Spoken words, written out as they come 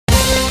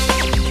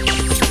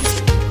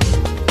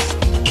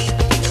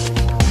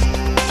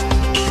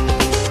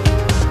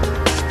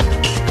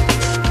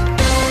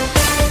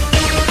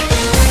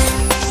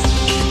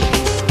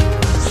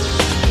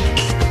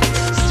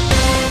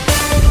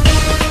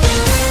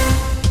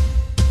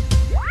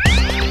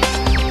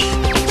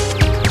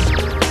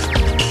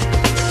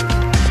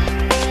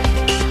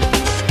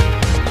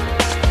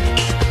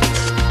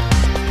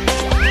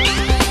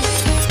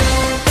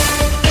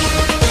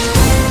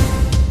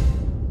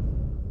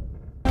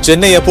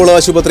Chennai Apollo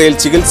ആശുപത്രിയിൽ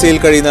ചികിത്സയിൽ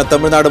കഴിയുന്ന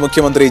തമിഴ്നാട്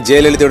മുഖ്യമന്ത്രി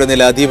ജയലളിതയുടെ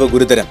നില അതീവ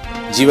ഗുരുതരം.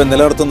 ജീവൻ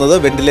നിലനിർത്തുന്നത്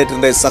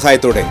വെന്റിലേറ്ററിന്റെ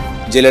സഹായത്തോടെ.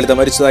 ജയലളിത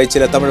മരിച്ചതായി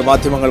ചില തമിഴ്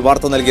മാധ്യമങ്ങൾ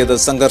വാർത്ത നൽകിയത്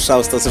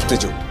സംഘർഷാവസ്ഥ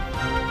സൃഷ്ടിച്ചു.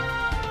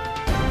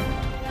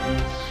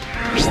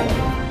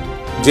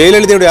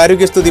 ജയലളിതയുടെ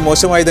ആരോഗ്യസ്ഥിതി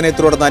മോശമായതിനെ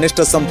തുടർന്ന്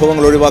അനിഷ്ട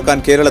സംഭവങ്ങൾ ഒഴിവാക്കാൻ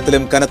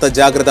കേരളത്തിലും കനത്ത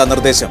ജാഗ്രതാ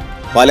നിർദ്ദേശം.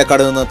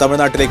 പാലക്കാട് നിന്ന്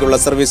തമിഴ്നാട്ടിലേക്കുള്ള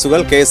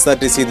സർവീസുകൾ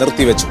KSRTC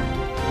നിർത്തിവച്ചു.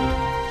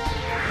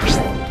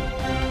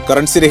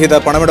 കറൻസി രഹിത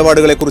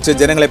പണമിടപാടുകളെക്കുറിച്ച്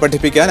ജനങ്ങളെ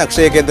പഠിപ്പിക്കാൻ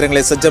അക്ഷയ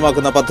കേന്ദ്രങ്ങളെ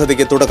സജ്ജമാക്കുന്ന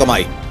പദ്ധതിക്ക്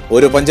തുടക്കമായി.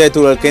 ഓരോ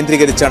പഞ്ചായത്തുകൾ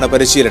കേന്ദ്രീകരിച്ചാണ്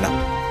പരിശീലനം.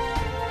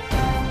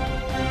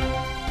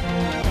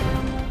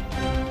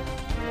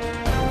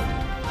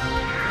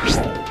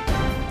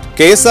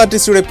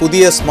 KSRTCയുടെ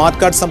പുതിയ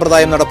സ്മാർട്ട് കാർഡ്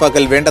സമ്പ്രദായം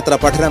നടപ്പാക്കൽ വേണ്ടത്ര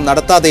പഠനം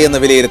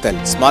നടത്താതെയെന്ന് വിലയിരുത്തൽ.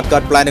 സ്മാർട്ട്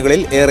കാർഡ്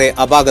പ്ലാനുകളിൽ ഏറെ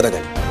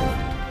അപാകതകൾ.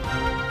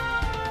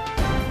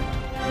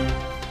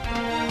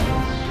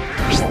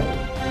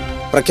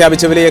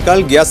 പ്രഖ്യാപിച്ച വിലയേക്കാൾ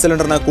ഗ്യാസ്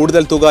സിലിണ്ടറിന്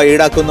കൂടുതൽ തുക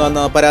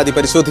ഈടാക്കുന്നുവെന്ന പരാതി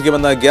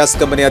പരിശോധിക്കുമെന്ന് ഗ്യാസ്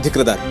കമ്പനി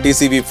അധികൃതർ.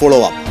 TCV follow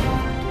up.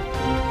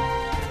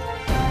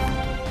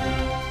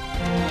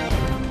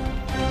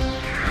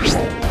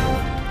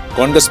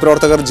 കോൺഗ്രസ്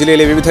പ്രവർത്തകർ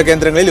ജില്ലയിലെ വിവിധ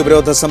കേന്ദ്രങ്ങളിൽ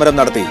ഉപരോധ സമരം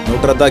നടത്തി.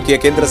 നോട്ട് റദ്ദാക്കിയ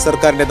കേന്ദ്ര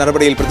സർക്കാരിന്റെ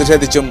നടപടിയിൽ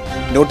പ്രതിഷേധിച്ചും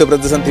നോട്ട്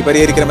പ്രതിസന്ധി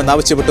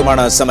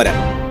പരിഹരിക്കണമെന്നാവശ്യപ്പെട്ടുമാണ് സമരം.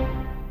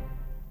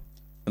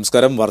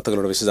 നമസ്കാരം.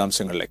 വാർത്തകളുടെ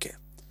വിശദാംശങ്ങളിലേക്ക്.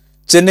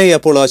 ചെന്നൈ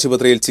അപ്പോളോ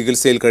ആശുപത്രിയിൽ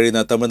ചികിത്സയിൽ കഴിയുന്ന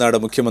തമിഴ്നാട്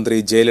മുഖ്യമന്ത്രി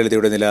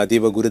ജയലളിതയുടെ നില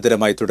അതീവ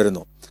ഗുരുതരമായി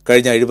തുടരുന്നു.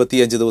 കഴിഞ്ഞ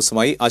 75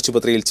 ദിവസമായി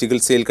ആശുപത്രിയിൽ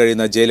ചികിത്സയിൽ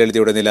കഴിയുന്ന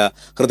ജയലളിതയുടെ നില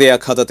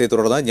ഹൃദയാഘാതത്തെ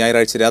തുടർന്ന്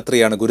ഞായറാഴ്ച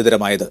രാത്രിയാണ്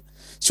ഗുരുതരമായത്.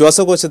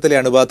 ശ്വാസകോശത്തിലെ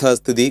അണുബാധ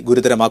സ്ഥിതി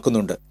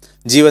ഗുരുതരമാക്കുന്നുണ്ട്.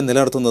 ജീവൻ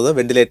നിലനിർത്തുന്നത്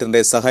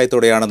വെന്റിലേറ്ററിന്റെ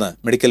സഹായത്തോടെയാണെന്ന്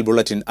മെഡിക്കൽ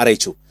ബുള്ളറ്റിൻ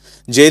അറിയിച്ചു.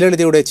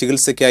 ജയലളിതയുടെ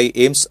ചികിത്സയ്ക്കായി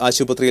എയിംസ്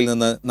ആശുപത്രിയിൽ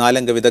നിന്ന് 4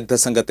 അംഗ വിദഗ്ധ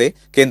സംഘത്തെ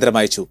കേന്ദ്രം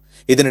അയച്ചു.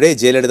 ഇതിനിടെ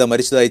ജയലളിത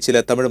മരിച്ചതായി ചില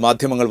തമിഴ്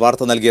മാധ്യമങ്ങൾ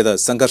വാർത്ത നൽകിയത്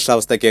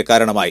സംഘർഷാവസ്ഥയ്ക്ക്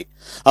കാരണമായി.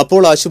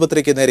 അപ്പോളോ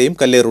ആശുപത്രിക്ക് നേരെയും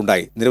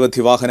കല്ലേറുണ്ടായി.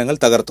 നിരവധി വാഹനങ്ങൾ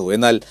തകർത്തു.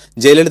 എന്നാൽ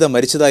ജയലളിത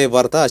മരിച്ചതായ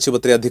വാർത്ത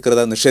ആശുപത്രി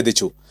അധികൃതർ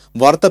നിഷേധിച്ചു.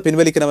 വാർത്ത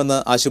പിൻവലിക്കണമെന്ന്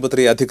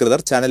ആശുപത്രി അധികൃതർ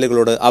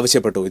ചാനലുകളോട്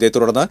ആവശ്യപ്പെട്ടു. ഇതേ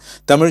തുടർന്ന്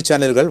തമിഴ്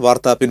ചാനലുകൾ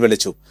വാർത്ത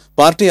പിൻവലിച്ചു.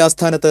 പാർട്ടി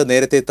ആസ്ഥാനത്ത്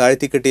നേരത്തെ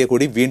താഴ്ത്തിക്കെട്ടിയ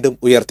കൊടി വീണ്ടും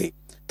ഉയർത്തി.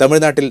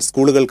 തമിഴ്നാട്ടിൽ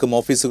സ്കൂളുകൾക്കും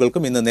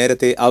ഓഫീസുകൾക്കും ഇന്ന്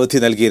നേരത്തെ അവധി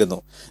നൽകിയിരുന്നു.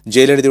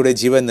 ജയലളിതയുടെ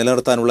ജീവൻ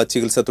നിലനിർത്താനുള്ള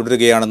ചികിത്സ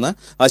തുടരുകയാണെന്ന്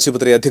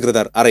ആശുപത്രി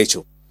അധികൃതർ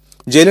അറിയിച്ചു.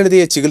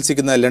 ജയലളിതയെ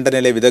ചികിത്സിക്കുന്ന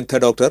ലണ്ടനിലെ വിദഗ്ധ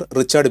ഡോക്ടർ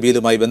റിച്ചാർഡ്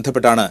ബീലുമായി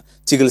ബന്ധപ്പെട്ടാണ്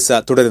ചികിത്സ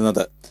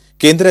തുടരുന്നത്.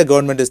 കേന്ദ്ര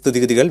ഗവൺമെന്റ്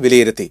സ്ഥിതിഗതികൾ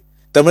വിലയിരുത്തി.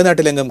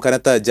 തമിഴ്നാട്ടിലെങ്ങും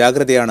കനത്ത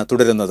ജാഗ്രതയാണ്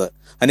തുടരുന്നത്.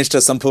 അനിഷ്ട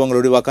സംഭവങ്ങൾ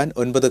ഒഴിവാക്കാൻ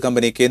 9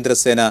 കമ്പനി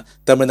കേന്ദ്രസേന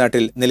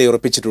തമിഴ്നാട്ടിൽ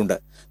നിലയുറപ്പിച്ചിട്ടുണ്ട്.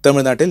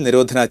 തമിഴ്നാട്ടിൽ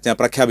നിരോധനാജ്ഞ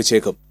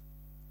പ്രഖ്യാപിച്ചേക്കും.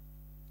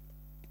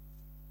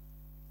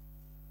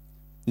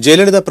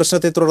 ജയലളിത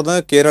പ്രശ്നത്തെ തുടർന്ന്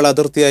കേരള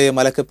അതിർത്തിയായ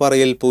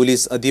മലക്കപ്പാറയിൽ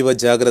പോലീസ് അതീവ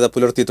ജാഗ്രത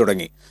പുലർത്തി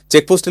തുടങ്ങി.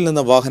 ചെക്പോസ്റ്റിൽ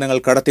നിന്ന് വാഹനങ്ങൾ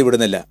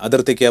കടത്തിവിടുന്നില്ല.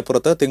 അതിർത്തിക്ക്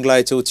അപ്പുറത്ത്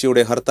തിങ്കളാഴ്ച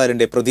ഉച്ചയോടെ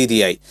ഹർത്താലിന്റെ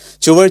പ്രതീതിയായി.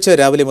 ചൊവ്വാഴ്ച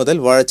രാവിലെ മുതൽ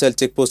വാഴച്ചാൽ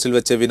ചെക്പോസ്റ്റിൽ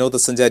വെച്ച്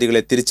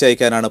വിനോദസഞ്ചാരികളെ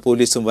തിരിച്ചയക്കാനാണ്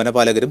പോലീസും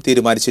വനപാലകരും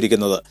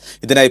തീരുമാനിച്ചിരിക്കുന്നത്.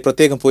 ഇതിനായി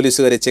പ്രത്യേകം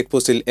പോലീസുകാരെ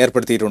ചെക്പോസ്റ്റിൽ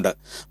ഏർപ്പെടുത്തിയിട്ടുണ്ട്.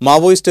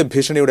 മാവോയിസ്റ്റ്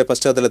ഭീഷണിയുടെ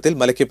പശ്ചാത്തലത്തിൽ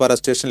മലക്കപ്പാറ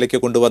സ്റ്റേഷനിലേക്ക്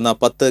കൊണ്ടുവന്ന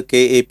 10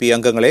 KAP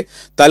അംഗങ്ങളെ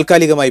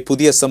താൽക്കാലികമായി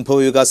പുതിയ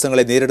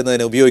സംഭവവികാസങ്ങളെ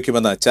നേരിടുന്നതിന്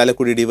ഉപയോഗിക്കുമെന്ന്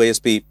ചാലക്കുടി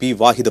ഡിവൈഎസ്പി P.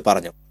 വാഹിദ്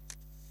പറഞ്ഞു.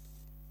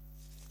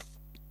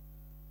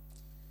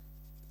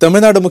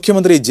 തമിഴ്നാട്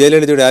മുഖ്യമന്ത്രി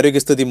ജയലളിതയുടെ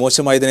ആരോഗ്യസ്ഥിതി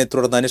മോശമായതിനെ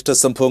തുടർന്ന് അനിഷ്ട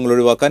സംഭവങ്ങൾ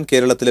ഒഴിവാക്കാൻ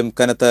കേരളത്തിലും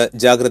കനത്ത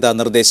ജാഗ്രതാ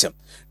നിർദ്ദേശം.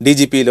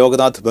 DGP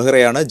ലോക്നാഥ്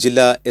ബെഹ്റയാണ്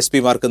ജില്ലാ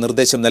SP-മാർക്ക്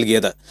നിർദ്ദേശം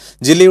നൽകിയത്.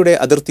 ജില്ലയുടെ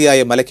അതിർത്തിയായ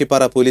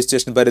മലക്കപ്പാറ പോലീസ്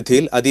സ്റ്റേഷൻ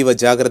പരിധിയിൽ അതീവ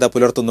ജാഗ്രത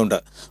പുലർത്തുന്നുണ്ട്.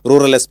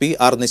 Rural SP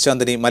R.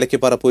 Nishanthini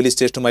Malakkappara police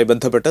സ്റ്റേഷനുമായി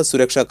ബന്ധപ്പെട്ട്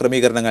സുരക്ഷാ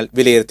ക്രമീകരണങ്ങൾ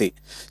വിലയിരുത്തി.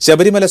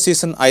 ശബരിമല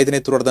സീസൺ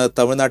ആയതിനെ തുടർന്ന്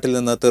തമിഴ്നാട്ടിൽ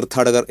നിന്ന്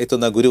തീർത്ഥാടകർ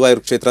എത്തുന്ന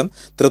ഗുരുവായൂർ ക്ഷേത്രം,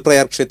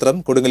 തൃപ്രയാർ ക്ഷേത്രം,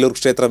 കൊടുങ്ങല്ലൂർ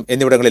ക്ഷേത്രം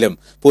എന്നിവിടങ്ങളിലും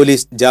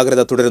പോലീസ്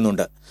ജാഗ്രത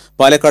തുടരുന്നുണ്ട്.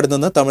 പാലക്കാട്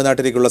നിന്ന്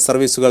തമിഴ്നാട്ടിലേക്കുള്ള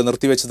സർവീസുകൾ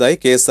നിർത്തിവച്ചതായി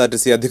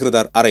KSRTC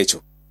അധികൃതർ അറിയിച്ചു.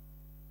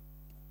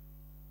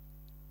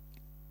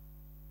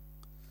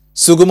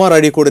 സുകുമാർ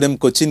അഴീക്കോടിനും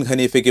കൊച്ചിൻ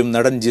ഹനീഫയ്ക്കും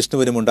നടൻ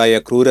ജിഷ്ണുവിനുമുണ്ടായ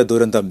ക്രൂര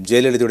ദുരന്തം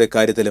ജയലളിതയുടെ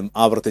കാര്യത്തിലും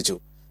ആവർത്തിച്ചു.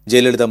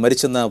 ജയലളിത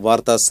മരിച്ചെന്ന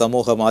വാർത്ത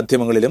സമൂഹ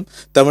മാധ്യമങ്ങളിലും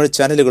തമിഴ്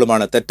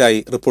ചാനലുകളുമാണ് തെറ്റായി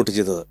റിപ്പോർട്ട്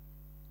ചെയ്തത്.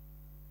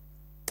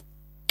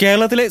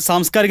 കേരളത്തിലെ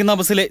സാംസ്കാരിക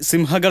നഭസിലെ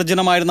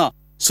സിംഹഗർജനമായിരുന്ന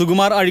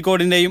സുകുമാർ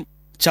അഴീക്കോടിന്റെയും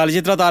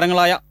ചലച്ചിത്ര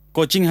താരങ്ങളായ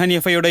കൊച്ചിൻ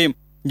ഹനീഫയുടെയും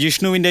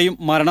ജിഷ്ണുവിന്റെയും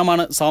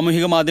മരണമാണ്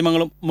സാമൂഹിക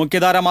മാധ്യമങ്ങളും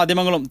മുഖ്യധാരാ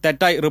മാധ്യമങ്ങളും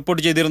തെറ്റായി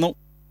റിപ്പോർട്ട് ചെയ്തിരുന്നു.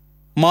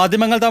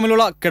 മാധ്യമങ്ങൾ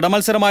തമ്മിലുള്ള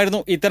കിടമത്സരമായിരുന്നു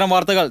ഇത്തരം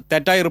വാർത്തകൾ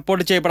തെറ്റായി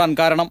റിപ്പോർട്ട് ചെയ്യപ്പെടാൻ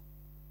കാരണം.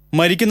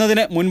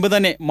 മരിക്കുന്നതിന് മുൻപ്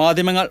തന്നെ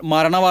മാധ്യമങ്ങൾ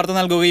മരണവാർത്ത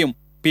നൽകുകയും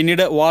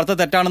പിന്നീട് വാർത്ത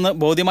തെറ്റാണെന്ന്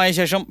ബോധ്യമായ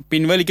ശേഷം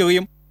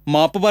പിൻവലിക്കുകയും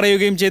മാപ്പ്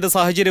പറയുകയും ചെയ്ത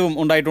സാഹചര്യവും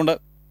ഉണ്ടായിട്ടുണ്ട്.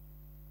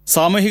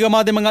 സാമൂഹിക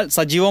മാധ്യമങ്ങൾ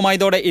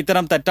സജീവമായതോടെ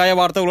ഇത്തരം തെറ്റായ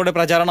വാർത്തകളുടെ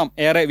പ്രചാരണം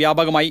ഏറെ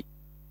വ്യാപകമായി.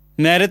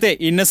 നേരത്തെ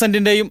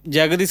ഇന്നസെന്റിന്റെയും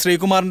ജഗതി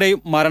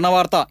ശ്രീകുമാറിന്റെയും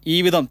മരണവാർത്ത ഈ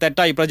വിധം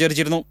തെറ്റായി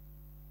പ്രചരിച്ചിരുന്നു.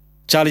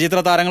 ചലച്ചിത്ര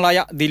താരങ്ങളായ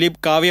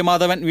ദിലീപ്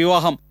കാവ്യമാധവൻ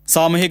വിവാഹം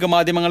സാമൂഹിക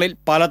മാധ്യമങ്ങളിൽ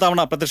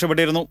പലതവണ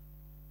പ്രത്യക്ഷപ്പെട്ടിരുന്നു.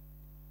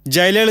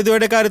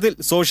 ജയലളിതയുടെ കാര്യത്തിൽ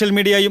സോഷ്യൽ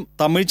മീഡിയയും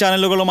തമിഴ്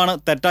ചാനലുകളുമാണ്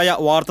തെറ്റായ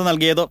വാർത്ത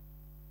നൽകിയത്.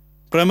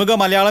 പ്രമുഖ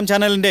മലയാളം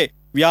ചാനലിന്റെ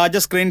വ്യാജ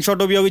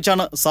സ്ക്രീൻഷോട്ട്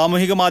ഉപയോഗിച്ചാണ്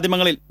സാമൂഹിക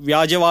മാധ്യമങ്ങളിൽ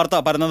വ്യാജ വാർത്ത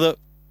പരന്നത്.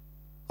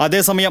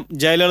 അതേസമയം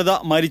ജയലളിത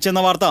മരിച്ചെന്ന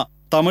വാർത്ത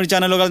തമിഴ്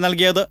ചാനലുകൾ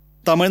നൽകിയത്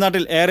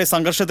തമിഴ്നാട്ടിൽ ഏറെ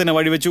സംഘർഷത്തിന്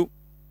വഴിവെച്ചു.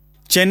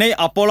 ചെന്നൈ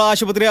അപ്പോളോ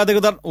ആശുപത്രി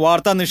അധികൃതർ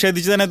വാർത്ത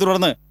നിഷേധിച്ചതിനെ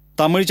തുടർന്ന്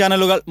തമിഴ്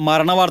ചാനലുകൾ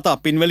മരണവാർത്ത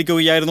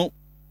പിൻവലിക്കുകയായിരുന്നു.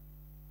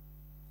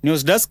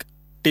 News desk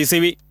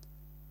TCV.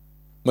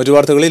 മറ്റു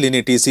വാർത്തകളിൽ ഇനി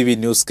TCV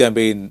news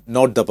campaign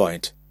not the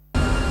point.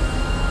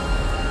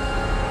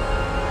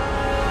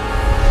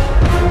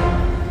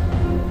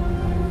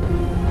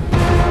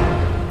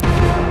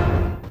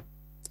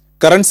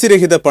 Currency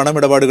രഹിത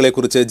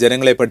പണമിടപാടുകളെക്കുറിച്ച്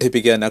ജനങ്ങളെ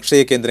പഠിപ്പിക്കാൻ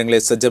അക്ഷയ കേന്ദ്രങ്ങളെ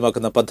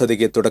സജ്ജമാക്കുന്ന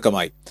പദ്ധതിക്ക്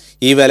തുടക്കമായി.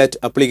 വാലറ്റ്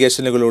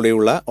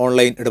ആപ്ലിക്കേഷനുകളിലൂടെയുള്ള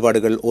ഓൺലൈൻ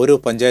ഇടപാടുകൾ ഓരോ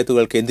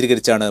പഞ്ചായത്തുകൾ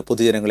കേന്ദ്രീകരിച്ചാണ്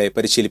പൊതുജനങ്ങളെ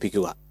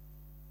പരിശീലിപ്പിക്കുക.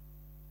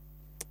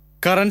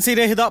 കറൻസി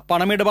രഹിത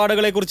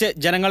പണമിടപാടുകളെക്കുറിച്ച്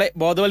ജനങ്ങളെ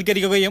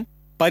ബോധവൽക്കരിക്കുകയും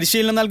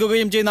പരിശീലനം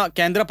നൽകുകയും ചെയ്യുന്ന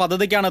കേന്ദ്ര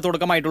പദ്ധതിക്കാണ്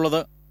തുടക്കമായിട്ടുള്ളത്.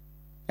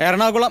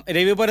 എറണാകുളം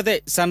രവിപുരത്തെ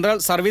സെൻട്രൽ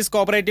സർവീസ്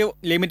കോഓപ്പറേറ്റീവ്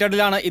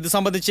ലിമിറ്റഡിലാണ് ഇത്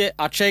സംബന്ധിച്ച്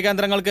അക്ഷയ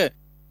കേന്ദ്രങ്ങൾക്ക്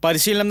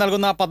പരിശീലനം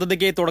നൽകുന്ന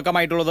പദ്ധതിക്ക്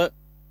തുടക്കമായിട്ടുള്ളത്.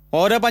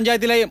 ഓരോ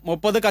പഞ്ചായത്തിലെയും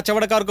 30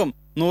 കച്ചവടക്കാർക്കും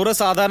 100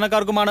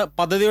 സാധാരണക്കാർക്കുമാണ്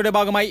പദ്ധതിയുടെ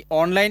ഭാഗമായി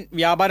ഓൺലൈൻ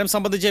വ്യാപാരം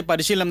സംബന്ധിച്ച്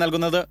പരിശീലനം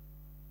നൽകുന്നത്.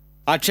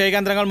 അക്ഷയ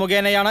കേന്ദ്രങ്ങൾ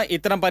മുഖേനയാണ്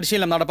ഇത്തരം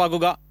പരിശീലനം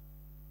നടപ്പാക്കുക.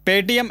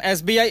 പേടിഎം,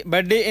 SBI,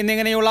 ബഡ്ഡി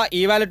എന്നിങ്ങനെയുള്ള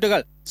വാലറ്റുകൾ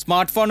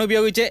സ്മാർട്ട് ഫോൺ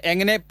ഉപയോഗിച്ച്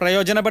എങ്ങനെ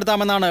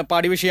പ്രയോജനപ്പെടുത്താമെന്നാണ്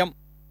പാഠ്യവിഷയം.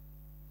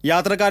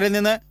 യാത്രക്കാരിൽ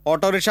നിന്ന്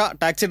ഓട്ടോറിക്ഷ,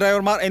 ടാക്സി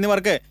ഡ്രൈവർമാർ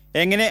എന്നിവർക്ക്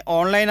എങ്ങനെ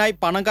ഓൺലൈനായി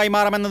പണം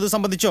കൈമാറാമെന്നത്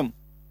സംബന്ധിച്ചും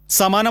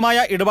സമാനമായ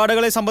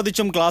ഇടപാടുകളെ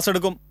സംബന്ധിച്ചും ക്ലാസ്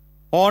എടുക്കും.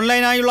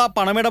 ഓൺലൈനായുള്ള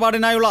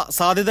പണമിടപാടിനായുള്ള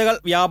സാധ്യതകൾ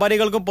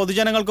വ്യാപാരികൾക്കും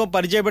പൊതുജനങ്ങൾക്കും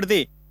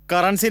പരിചയപ്പെടുത്തി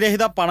കറൻസി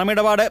രഹിത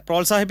പണമിടപാട്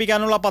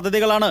പ്രോത്സാഹിപ്പിക്കാനുള്ള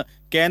പദ്ധതികളാണ്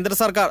കേന്ദ്ര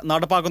സർക്കാർ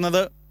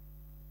നടപ്പാക്കുന്നത്.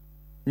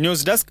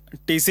 News desk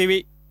TCV.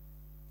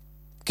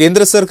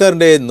 കേന്ദ്ര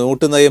സർക്കാരിന്റെ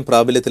നോട്ട് നയം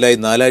പ്രാബല്യത്തിലായി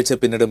 4 ആഴ്ച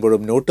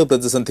പിന്നിടുമ്പോഴും നോട്ട്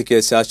പ്രതിസന്ധിക്ക്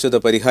ശാശ്വത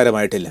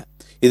പരിഹാരമായിട്ടില്ല.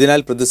 ഇതിനാൽ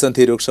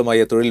പ്രതിസന്ധി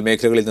രൂക്ഷമായ തൊഴിൽ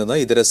മേഖലകളിൽ നിന്ന്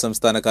ഇതര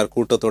സംസ്ഥാനക്കാർ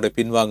കൂട്ടത്തോടെ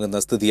പിൻവാങ്ങുന്ന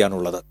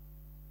സ്ഥിതിയാണുള്ളത്.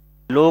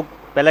 लोग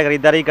पहले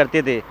खरीदारी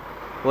करते थे,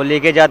 वो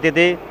लेके जाते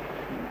थे,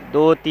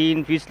 2-3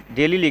 पीस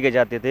डेली लेके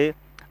जाते थे.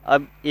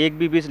 अब एक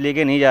भी पीस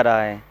लेके नहीं जा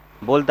रहा है,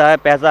 बोलता है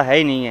पैसा है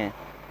ही नहीं है.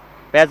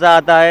 पैसा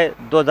आता है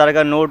 2000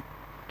 का नोट,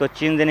 तो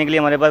चीन देने के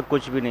लिए हमारे पास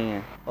कुछ भी नहीं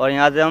है और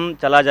यहाँ से हम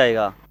चला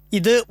जाएगा.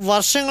 ഇത്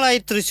വർഷങ്ങളായി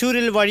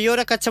തൃശൂരിൽ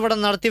വഴിയോര കച്ചവടം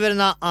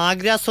നടത്തിവരുന്ന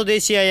ആഗ്ര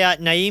സ്വദേശിയായ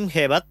നയീം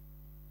ഹേബത്ത്.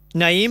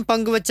 നയീം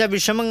പങ്കുവച്ച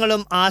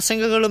വിഷമങ്ങളും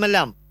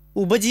ആശങ്കകളുമെല്ലാം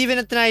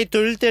ഉപജീവനത്തിനായി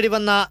തൊഴിൽ തേടി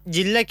വന്ന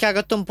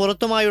ജില്ലയ്ക്കകത്തും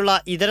പുറത്തുമായുള്ള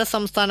ഇതര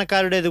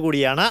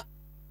സംസ്ഥാനക്കാരുടേതുകൂടിയാണ്.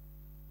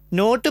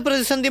 നോട്ട്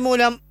പ്രതിസന്ധി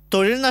മൂലം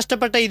തൊഴിൽ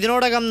നഷ്ടപ്പെട്ട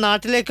ഇതിനോടകം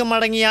നാട്ടിലേക്ക്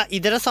മടങ്ങിയ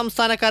ഇതര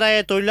സംസ്ഥാനക്കാരായ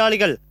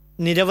തൊഴിലാളികൾ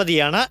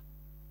നിരവധിയാണ്.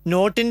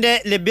 നോട്ടിന്റെ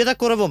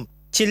ലഭ്യതക്കുറവും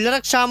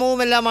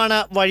ചില്ലറക്ഷാമവുമെല്ലാമാണ്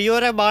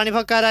വഴിയോര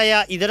വാണിഭക്കാരായ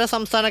ഇതര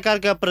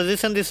സംസ്ഥാനക്കാർക്ക്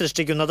പ്രതിസന്ധി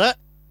സൃഷ്ടിക്കുന്നത്.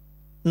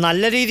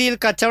 നല്ല രീതിയിൽ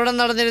കച്ചവടം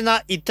നടന്നിരുന്ന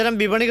ഇത്തരം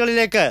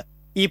വിപണികളിലേക്ക്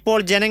ഇപ്പോൾ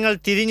ജനങ്ങൾ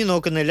തിരിഞ്ഞു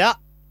നോക്കുന്നില്ല.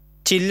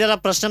 ചില്ലറ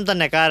പ്രശ്നം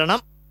തന്നെ കാരണം.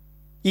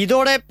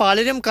 ഇതോടെ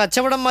പലരും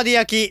കച്ചവടം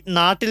മതിയാക്കി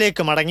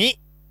നാട്ടിലേക്ക് മടങ്ങി.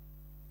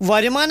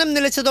 വരുമാനം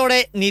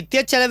നിലച്ചതോടെ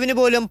നിത്യച്ചെലവിന്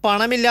പോലും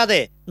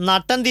പണമില്ലാതെ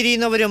നട്ടം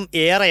തിരിയുന്നവരും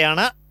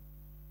ഏറെയാണ്.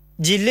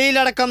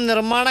 ജില്ലയിലടക്കം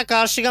നിർമ്മാണ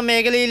കാർഷിക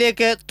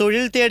മേഖലയിലേക്ക്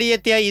തൊഴിൽ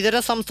തേടിയെത്തിയ ഇതര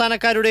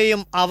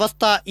സംസ്ഥാനക്കാരുടെയും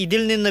അവസ്ഥ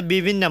ഇതിൽ നിന്ന്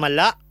വിഭിന്നമല്ല.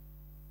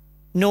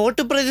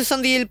 നോട്ട്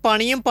പ്രതിസന്ധിയിൽ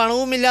പണിയും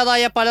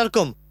പണവുമില്ലാതായ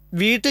പലർക്കും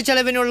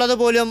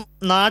വീട്ടുചെലവിനുള്ളതുപോലും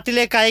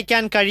നാട്ടിലേക്ക്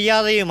അയക്കാൻ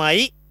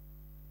കഴിയാതെയുമായി.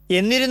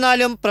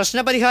 എന്നിരുന്നാലും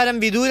പ്രശ്നപരിഹാരം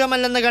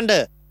വിദൂരമല്ലെന്ന് കണ്ട്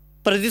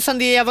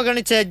പ്രതിസന്ധിയെ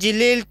അവഗണിച്ച്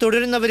ജില്ലയിൽ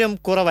തുടരുന്നവരും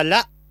കുറവല്ല.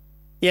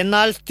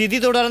 എന്നാൽ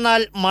സ്ഥിതി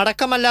തുടർന്നാൽ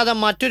മടക്കമല്ലാതെ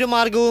മറ്റൊരു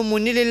മാർഗവും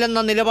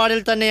മുന്നിലില്ലെന്ന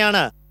നിലപാടിൽ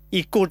തന്നെയാണ്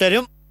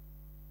ഇക്കൂട്ടരും.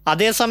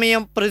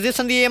 അതേസമയം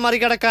പ്രതിസന്ധിയെ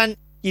മറികടക്കാൻ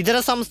ഇതര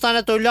സംസ്ഥാന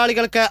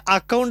തൊഴിലാളികൾക്ക്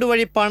അക്കൗണ്ട്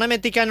വഴി പണം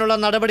എത്തിക്കാനുള്ള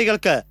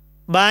നടപടികൾക്ക്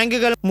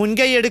ബാങ്കുകൾ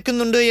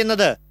മുൻകൈയെടുക്കുന്നുണ്ട്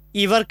എന്നത്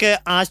ഇവർക്ക്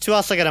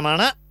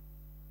ആശ്വാസകരമാണ്.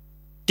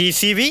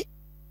 TCV,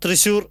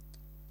 തൃശൂർ.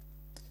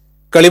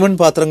 കളിമൺ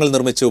പാത്രങ്ങൾ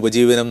നിർമ്മിച്ച്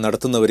ഉപജീവനം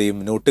നടത്തുന്നവരെയും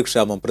നോട്ട്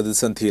ക്ഷാമം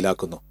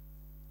പ്രതിസന്ധിയിലാക്കുന്നു.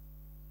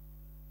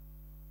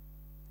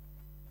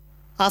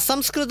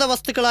 അസംസ്കൃത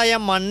വസ്തുക്കളായ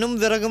മണ്ണും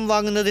വിറകും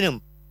വാങ്ങുന്നതിനും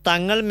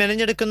തങ്ങൾ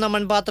മെനഞ്ഞെടുക്കുന്ന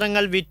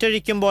മൺപാത്രങ്ങൾ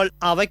വിറ്റഴിക്കുമ്പോൾ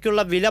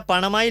അവയ്ക്കുള്ള വില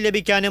പണമായി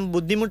ലഭിക്കാനും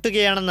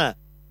ബുദ്ധിമുട്ടുകയാണെന്ന്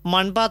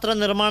മൺപാത്ര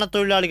നിർമ്മാണ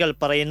തൊഴിലാളികൾ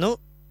പറയുന്നു.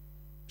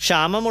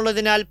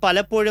 ക്ഷാമമുള്ളതിനാൽ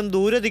പലപ്പോഴും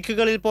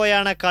ദൂരദിക്കുകളിൽ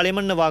പോയാണ്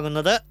കളിമണ്ണ്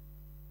വാങ്ങുന്നത്.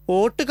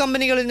 ഓട്ട്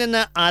കമ്പനികളിൽ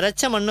നിന്ന്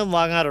അരച്ച മണ്ണും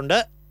വാങ്ങാറുണ്ട്.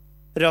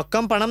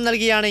 രൊക്കം പണം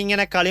നൽകിയാണ്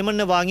ഇങ്ങനെ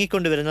കളിമണ്ണ്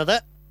വാങ്ങിക്കൊണ്ടുവരുന്നത്.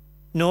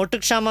 നോട്ട്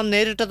ക്ഷാമം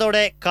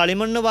നേരിട്ടതോടെ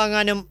കളിമണ്ണ്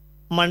വാങ്ങാനും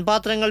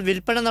മൺപാത്രങ്ങൾ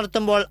വിൽപ്പന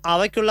നടത്തുമ്പോൾ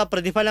അവയ്ക്കുള്ള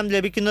പ്രതിഫലം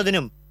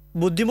ലഭിക്കുന്നതിനും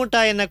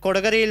ബുദ്ധിമുട്ടായെന്ന്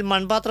കൊടകരയിൽ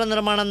മൺപാത്ര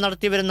നിർമ്മാണം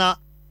നടത്തിവരുന്ന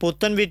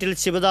പുത്തൻ വീട്ടിൽ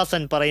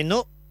ശിവദാസൻ പറയുന്നു.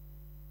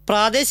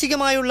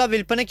 പ്രാദേശികമായുള്ള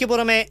വിൽപ്പനയ്ക്ക്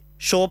പുറമെ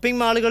ഷോപ്പിംഗ്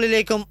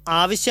മാളുകളിലേക്കും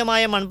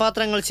ആവശ്യമായ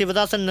മൺപാത്രങ്ങൾ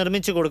ശിവദാസൻ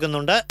നിർമ്മിച്ചു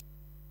കൊടുക്കുന്നുണ്ട്.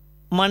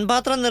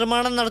 മൺപാത്ര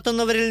നിർമ്മാണം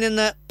നടത്തുന്നവരിൽ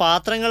നിന്ന്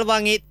പാത്രങ്ങൾ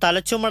വാങ്ങി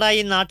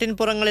തലച്ചുമടായി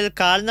നാട്ടിൻപുറങ്ങളിൽ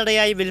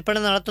കാൽനടയായി വിൽപ്പന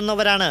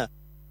നടത്തുന്നവരാണ്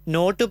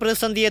നോട്ട്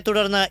പ്രതിസന്ധിയെ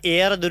തുടർന്ന്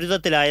ഏറെ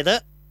ദുരിതത്തിലായത്.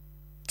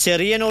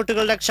 ചെറിയ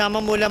നോട്ടുകളുടെ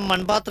ക്ഷാമം മൂലം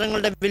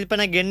മൺപാത്രങ്ങളുടെ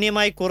വിൽപ്പന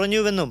ഗണ്യമായി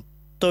കുറഞ്ഞുവെന്നും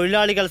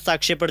തൊഴിലാളികൾ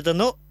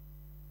സാക്ഷ്യപ്പെടുത്തുന്നു.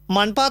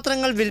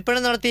 മൺപാത്രങ്ങൾ വിൽപ്പന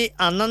നടത്തി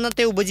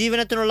അന്നന്നത്തെ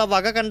ഉപജീവനത്തിനുള്ള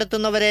വക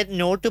കണ്ടെത്തുന്നവരെ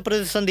നോട്ട്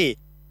പ്രതിസന്ധി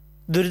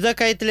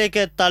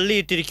ദുരിതക്കയത്തിലേക്ക്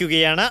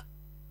തള്ളിയിട്ടിരിക്കുകയാണ്.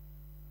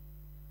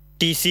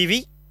 TCV,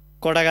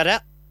 കൊടകര.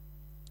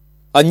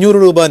 500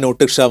 രൂപ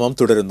നോട്ട് ക്ഷാമം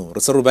തുടരുന്നു.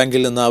 റിസർവ്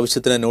ബാങ്കിൽ നിന്ന്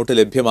ആവശ്യത്തിന് നോട്ട്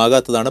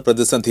ലഭ്യമാകാത്തതാണ്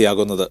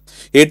പ്രതിസന്ധിയാകുന്നത്.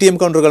 ATM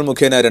കൗണ്ടറുകൾ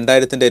മുഖേന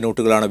 2000-ന്റെ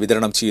നോട്ടുകളാണ്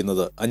വിതരണം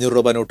ചെയ്യുന്നത്. 500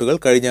 രൂപ നോട്ടുകൾ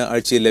കഴിഞ്ഞ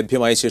ആഴ്ചയിൽ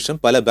ലഭ്യമായ ശേഷം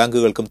പല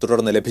ബാങ്കുകൾക്കും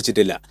തുടർന്ന്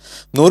ലഭിച്ചിട്ടില്ല.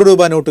 100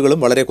 രൂപ നോട്ടുകളും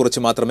വളരെ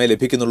കുറച്ച് മാത്രമേ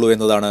ലഭിക്കുന്നുള്ളൂ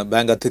എന്നതാണ്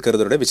ബാങ്ക്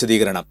അധികൃതരുടെ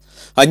വിശദീകരണം.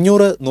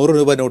 500-100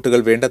 രൂപ നോട്ടുകൾ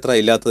വേണ്ടത്ര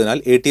ഇല്ലാത്തതിനാൽ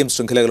ATM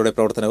ശൃംഖലകളുടെ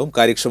പ്രവർത്തനവും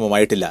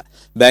കാര്യക്ഷമമായിട്ടില്ല.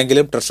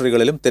 ബാങ്കിലും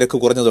ട്രഷറികളിലും തിരക്ക്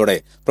കുറഞ്ഞതോടെ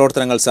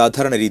പ്രവർത്തനങ്ങൾ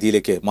സാധാരണ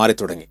രീതിയിലേക്ക്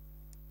മാറിത്തുടങ്ങി.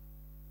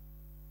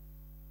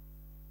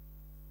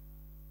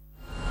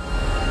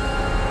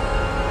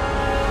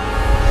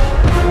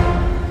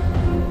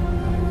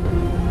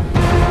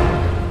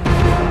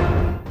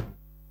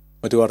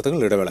 മറ്റു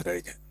വാർത്തകൾ ഇടവേള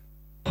കഴിഞ്ഞ്.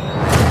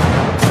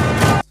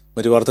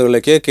 മറ്റു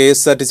വാർത്തകളിലേക്ക്.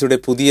 KSRTCയുടെ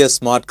പുതിയ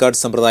സ്മാർട്ട് കാർഡ്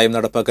സമ്പ്രദായം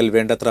നടപ്പാക്കൽ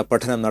വേണ്ടത്ര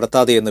പഠനം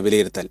നടത്താതെയെന്ന്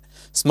വിലയിരുത്തൽ.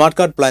 സ്മാർട്ട്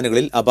കാർഡ്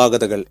പ്ലാനുകളിൽ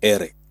അപാകതകൾ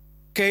ഏറെ.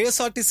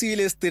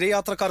 KSRTCയിലെ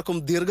സ്ഥിരയാത്രക്കാർക്കും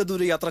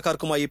ദീർഘദൂര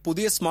യാത്രക്കാർക്കുമായി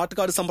പുതിയ സ്മാർട്ട്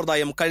കാർഡ്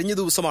സമ്പ്രദായം കഴിഞ്ഞ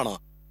ദിവസമാണ്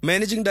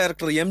മാനേജിംഗ്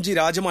ഡയറക്ടർ MG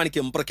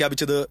രാജമാണിക്യം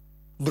പ്രഖ്യാപിച്ചത്.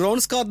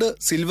 Bronze card,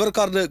 silver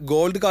card,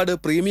 gold card,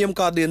 premium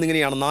card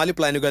എന്നിങ്ങനെയാണ് 4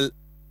 പ്ലാനുകൾ.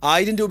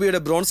 1000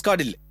 രൂപയുടെ ബ്രോൺസ്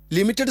കാർഡിൽ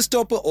ലിമിറ്റഡ്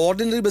സ്റ്റോപ്പ്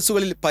ഓർഡിനറി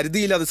ബസ്സുകളിൽ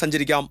പരിധിയില്ലാതെ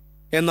സഞ്ചരിക്കാം.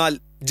 എന്നാൽ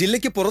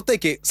ജില്ലയ്ക്ക്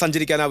പുറത്തേക്ക്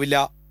സഞ്ചരിക്കാനാവില്ല.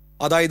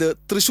 അതായത്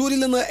തൃശൂരിൽ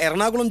നിന്ന്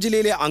എറണാകുളം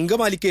ജില്ലയിലെ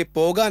അങ്കമാലിക്ക്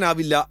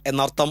പോകാനാവില്ല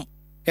എന്നർത്ഥം.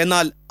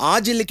 എന്നാൽ ആ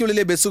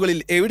ജില്ലയ്ക്കുള്ളിലെ ബസ്സുകളിൽ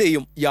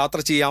എവിടെയും യാത്ര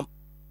ചെയ്യാം.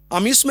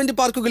 അമ്യൂസ്മെന്റ്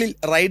പാർക്കുകളിൽ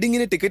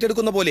റൈഡിംഗിന് ടിക്കറ്റ്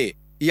എടുക്കുന്ന പോലെ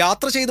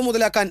യാത്ര ചെയ്ത്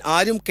മുതലാക്കാൻ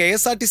ആരും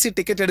KSRTC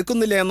ടിക്കറ്റ്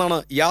എടുക്കുന്നില്ല എന്നാണ്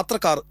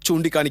യാത്രക്കാർ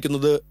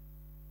ചൂണ്ടിക്കാണിക്കുന്നത്.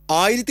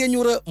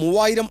 1500,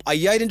 3000,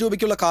 5000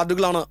 രൂപയ്ക്കുള്ള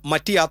കാർഡുകളാണ്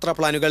മറ്റ് യാത്രാ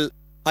പ്ലാനുകൾ.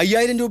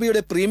 5000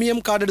 രൂപയുടെ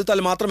പ്രീമിയം കാർഡ്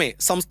എടുത്താൽ മാത്രമേ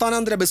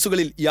സംസ്ഥാനാന്തര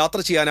ബസ്സുകളിൽ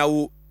യാത്ര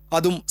ചെയ്യാനാവൂ.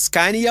 അതും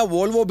സ്കാനിയ,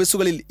 വോൾവോ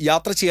ബസ്സുകളിൽ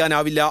യാത്ര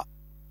ചെയ്യാനാവില്ല.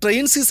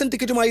 ട്രെയിൻ സീസൺ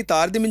ടിക്കറ്റുമായി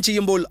താരതമ്യം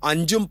ചെയ്യുമ്പോൾ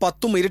 5ഉം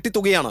 10ഉം ഇരട്ടി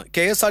തുകയാണ്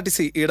KSRTC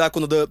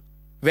ഈടാക്കുന്നത്.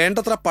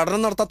 വേണ്ടത്ര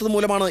പഠനം നടത്താത്തത്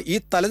മൂലമാണ് ഈ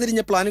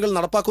തലതിരിഞ്ഞ പ്ലാനുകൾ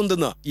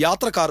നടപ്പാക്കുന്നതെന്ന്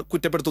യാത്രക്കാർ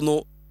കുറ്റപ്പെടുത്തുന്നു.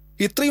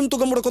 ഇത്രയും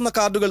തുക മുടക്കുന്ന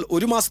കാർഡുകൾ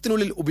 1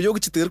 മാസത്തിനുള്ളിൽ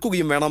ഉപയോഗിച്ച്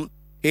തീർക്കുകയും വേണം.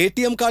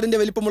 ATM കാർഡിന്റെ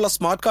വലിപ്പമുള്ള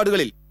സ്മാർട്ട്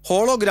കാർഡുകളിൽ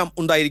ഹോളോഗ്രാം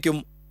ഉണ്ടായിരിക്കും.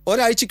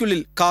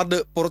 ഒരാഴ്ചയ്ക്കുള്ളിൽ കാർഡ്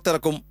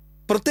പുറത്തിറക്കും.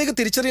 പ്രത്യേക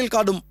തിരിച്ചറിയൽ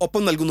കാർഡും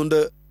ഒപ്പം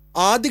നൽകുന്നുണ്ട്.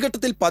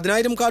 ആദ്യഘട്ടത്തിൽ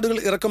 10,000 കാർഡുകൾ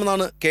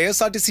ഇറക്കുമെന്നാണ്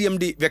KSRTC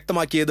MD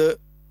വ്യക്തമാക്കിയത്.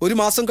 1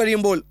 മാസം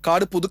കഴിയുമ്പോൾ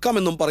കാർഡ്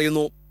പുതുക്കാമെന്നും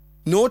പറയുന്നു.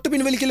 നോട്ട്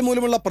പിൻവലിക്കൽ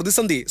മൂലമുള്ള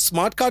പ്രതിസന്ധി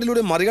സ്മാർട്ട്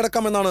കാർഡിലൂടെ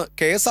മറികടക്കാമെന്നാണ്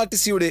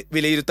KSRTCയുടെ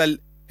വിലയിരുത്തൽ.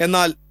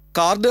 എന്നാൽ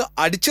കാർഡ്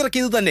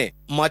അടിച്ചിറക്കിയത് തന്നെ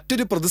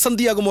മറ്റൊരു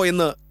പ്രതിസന്ധിയാകുമോ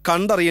എന്ന്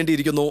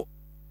കണ്ടറിയേണ്ടിയിരിക്കുന്നു.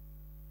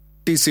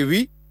 TCV,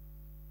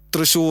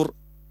 തൃശൂർ.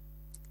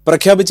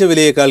 പ്രഖ്യാപിച്ച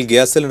വിലയേക്കാൾ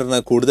ഗ്യാസ് സിലിണ്ടറിന്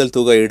കൂടുതൽ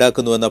തുക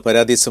ഈടാക്കുന്നുവെന്ന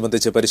പരാതി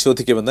സംബന്ധിച്ച്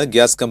പരിശോധിക്കുമെന്ന്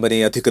ഗ്യാസ് കമ്പനി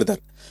അധികൃതർ.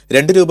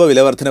 2 രൂപ വില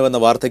വർധനവെന്ന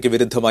വാർത്തയ്ക്ക്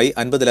വിരുദ്ധമായി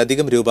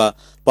 50-ലധികം രൂപ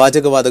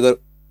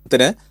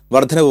പാചകവാതകത്തിന്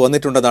വർധനവ്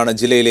വന്നിട്ടുണ്ടെന്നാണ്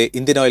ജില്ലയിലെ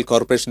ഇന്ത്യൻ ഓയിൽ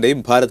കോർപ്പറേഷന്റെയും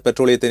ഭാരത്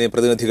പെട്രോളിയത്തിന്റെയും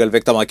പ്രതിനിധികൾ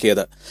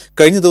വ്യക്തമാക്കിയത്.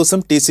 കഴിഞ്ഞ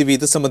ദിവസം TCV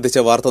ഇത് സംബന്ധിച്ച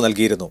വാർത്ത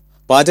നൽകിയിരുന്നു.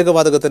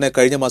 പാചകവാതകത്തിന്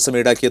കഴിഞ്ഞ മാസം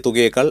ഈടാക്കിയ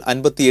തുകയേക്കാൾ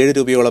 57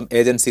 രൂപയോളം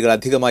ഏജൻസികൾ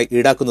അധികമായി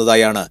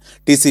ഈടാക്കുന്നതായാണ്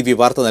TCV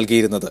വാർത്ത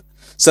നൽകിയിരുന്നത്.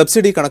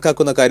 സബ്സിഡി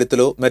കണക്കാക്കുന്ന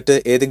കാര്യത്തിലോ മറ്റ്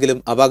ഏതെങ്കിലും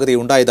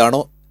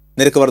അപാകതയുണ്ടായതാണോ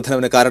നിരക്ക്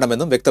വർധനവിന്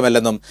കാരണമെന്നും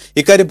വ്യക്തമല്ലെന്നും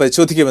ഇക്കാര്യം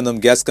പരിശോധിക്കുമെന്നും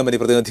ഗ്യാസ് കമ്പനി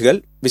പ്രതിനിധികൾ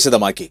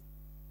വിശദമാക്കി.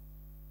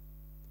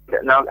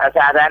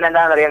 സാധാരണ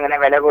എന്താണെന്ന് അറിയാം, ഇങ്ങനെ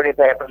വില കൂടി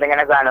പേപ്പറിൽ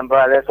ഇങ്ങനെ കാണുമ്പോൾ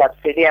അത്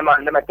സബ്സിഡി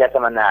എമൗണ്ടിന്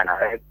വ്യത്യാസം വന്നതാണ്.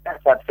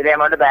 സബ്സിഡി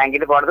എമൗണ്ട്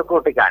ബാങ്കിൽ പോണത്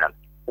കൂട്ടിക്കാണും.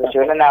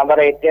 തൃശ്ശൂരിലെ നവംബർ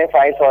 8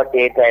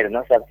 548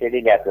 ആയിരുന്നു സബ്സിഡി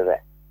ഇല്ലാത്തത്.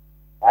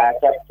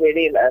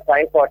 സബ്സിഡി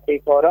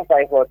 544ഉം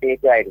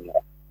 548 ആയിരുന്നു.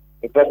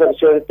 ഇപ്പൊ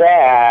തൃശ്ശൂരത്തെ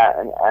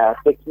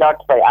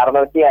 605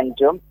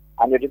 605ഉം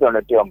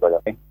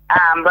 599.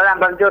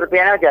 50-55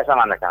 റുപ്യാണ് വ്യത്യാസം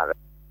വന്നിട്ടാണ്.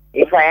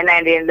 ഈ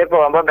 519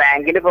 പോകുമ്പോൾ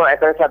ബാങ്കിൽ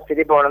എത്ര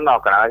സബ്സിഡി പോകണം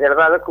നോക്കണം.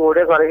 ചിലപ്പോൾ അത്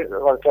കൂടി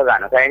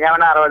കുറച്ചതാണ്. കഴിഞ്ഞ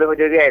തവണ 60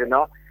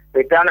 രൂപയായിരുന്നു.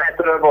 ഇത്തവണ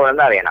എത്ര രൂപ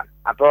പോകുമെന്ന് അറിയണം.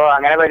 അപ്പോ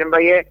അങ്ങനെ വരുമ്പോ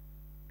ഈ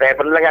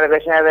പേപ്പറിലെ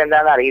കാൽക്കുലേഷൻ അത്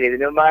എന്താണെന്ന് അറിയില്ല.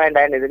 ഇതിനു മുമ്പ് അങ്ങനെ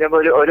ഉണ്ടായിരുന്നു. ഇതിനു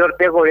മുമ്പ് 1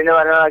 റുപ്യ കൂടി എന്ന്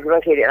പറഞ്ഞാൽ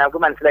നോക്കിയപ്പോൾ ശരി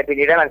നമുക്ക് മനസ്സിലായി.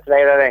 പിന്നീട്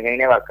മനസ്സിലായത്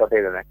എങ്ങനെയാണ് വർക്കൗട്ട്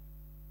ചെയ്തത്.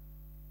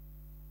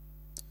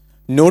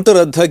 നോട്ട്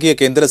റദ്ദാക്കിയ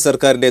കേന്ദ്ര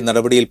സർക്കാരിന്റെ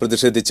നടപടിയിൽ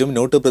പ്രതിഷേധിച്ചും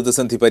നോട്ട്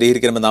പ്രതിസന്ധി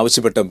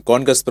പരിഹരിക്കണമെന്നാവശ്യപ്പെട്ടും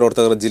കോൺഗ്രസ്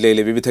പ്രവർത്തകർ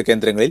ജില്ലയിലെ വിവിധ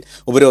കേന്ദ്രങ്ങളിൽ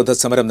ഉപരോധ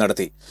സമരം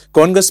നടത്തി.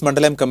 കോൺഗ്രസ്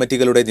മണ്ഡലം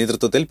കമ്മിറ്റികളുടെ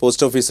നേതൃത്വത്തിൽ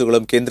പോസ്റ്റ്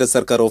ഓഫീസുകളും കേന്ദ്ര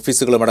സർക്കാർ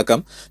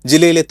ഓഫീസുകളുമടക്കം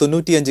ജില്ലയിലെ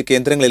 95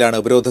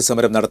 കേന്ദ്രങ്ങളിലാണ് ഉപരോധ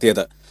സമരം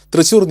നടത്തിയത്.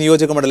 തൃശൂർ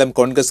നിയോജക മണ്ഡലം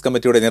കോൺഗ്രസ്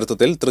കമ്മിറ്റിയുടെ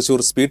നേതൃത്വത്തിൽ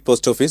തൃശൂർ സ്പീഡ്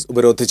പോസ്റ്റ് ഓഫീസ്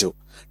ഉപരോധിച്ചു.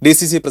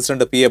 DCC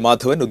പ്രസിഡന്റ് PA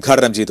മാധവൻ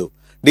ഉദ്ഘാടനം ചെയ്തു.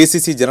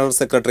 DCC ജനറൽ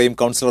സെക്രട്ടറിയും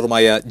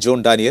കൌൺസിലറുമായ ജോൺ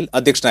ഡാനിയൽ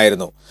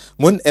അധ്യക്ഷനായിരുന്നു.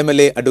 മുൻ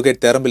MLA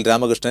അഡ്വക്കേറ്റ് തേറമ്പിൽ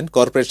രാമകൃഷ്ണൻ,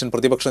 കോർപ്പറേഷൻ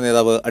പ്രതിപക്ഷ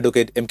നേതാവ്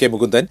അഡ്വക്കേറ്റ് MK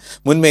മുകുന്ദൻ,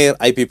 മുൻ mayor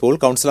IP Paul,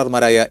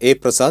 കൌൺസിലർമാരായ A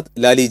Prasad,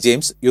 Lali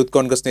James, youth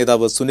Congress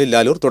നേതാവ് സുനിൽ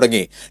ലാലൂർ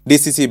തുടങ്ങി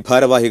DCC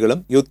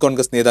ഭാരവാഹികളും യൂത്ത്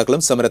കോൺഗ്രസ്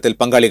നേതാക്കളും സമരത്തിൽ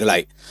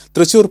പങ്കാളികളായി.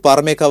 തൃശൂർ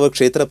പാറമേക്കാവ്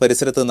ക്ഷേത്ര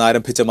പരിസരത്ത് നിന്ന്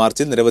ആരംഭിച്ച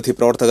മാർച്ചിൽ നിരവധി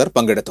പ്രവർത്തകർ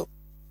പങ്കെടുത്തു.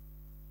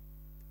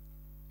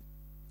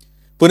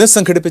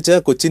 പുനഃസംഘടിപ്പിച്ച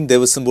കൊച്ചിൻ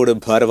ദേവസ്വം ബോർഡ്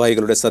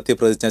ഭാരവാഹികളുടെ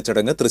സത്യപ്രതിജ്ഞാ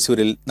ചടങ്ങ്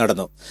തൃശൂരിൽ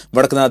നടന്നു.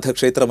 വടക്കനാഥ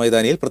ക്ഷേത്ര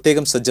മൈതാനിയിൽ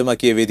പ്രത്യേകം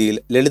സജ്ജമാക്കിയ വേദിയിൽ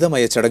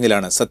ലളിതമായ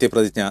ചടങ്ങിലാണ്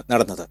സത്യപ്രതിജ്ഞ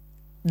നടന്നത്.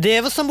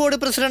 ദേവസ്വം ബോർഡ്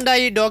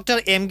പ്രസിഡന്റായി doctor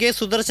MK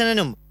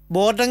സുദർശനനും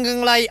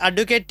ബോർഡംഗങ്ങളായി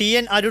advocate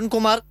TN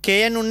Arunkumar,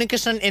 KN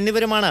Unnikrishnan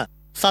എന്നിവരുമാണ്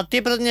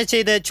സത്യപ്രതിജ്ഞ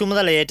ചെയ്ത്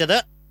ചുമതലയേറ്റത്.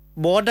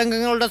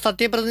 ബോർഡംഗങ്ങളുടെ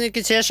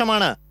സത്യപ്രതിജ്ഞയ്ക്ക്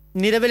ശേഷമാണ്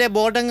നിലവിലെ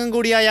ബോർഡംഗം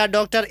കൂടിയായ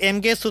ഡോക്ടർ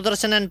MK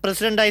സുദർശനൻ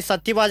പ്രസിഡന്റായി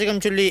സത്യവാചകം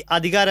ചൊല്ലി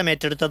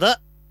അധികാരമേറ്റെടുത്തത്.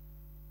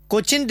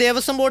 Cochin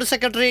Devaswom board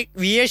secretary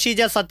VA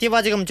Sheeja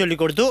സത്യവാചകം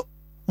ചൊല്ലിക്കൊടുത്തു.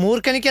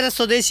 മൂർക്കനിക്കര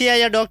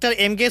സ്വദേശിയായ ഡോക്ടർ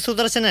MK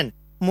സുദർശനൻ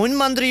മുൻ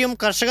മന്ത്രിയും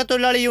കർഷക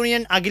തൊഴിലാളി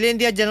യൂണിയൻ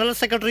അഖിലേന്ത്യാ general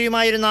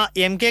സെക്രട്ടറിയുമായിരുന്ന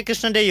MK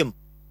കൃഷ്ണന്റെയും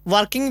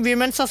working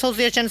women's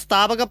association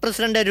സ്ഥാപക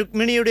പ്രസിഡന്റ്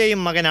രുക്മിണിയുടെയും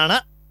മകനാണ്.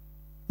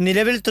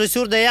 നിലവിൽ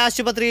തൃശൂർ ദയ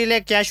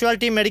ആശുപത്രിയിലെ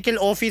കാഷ്വാലിറ്റി മെഡിക്കൽ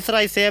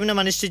ഓഫീസറായി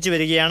സേവനമനുഷ്ഠിച്ചു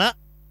വരികയാണ്.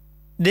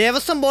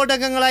 ദേവസ്വം ബോർഡ്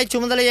അംഗങ്ങളായി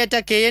ചുമതലയേറ്റ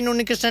KN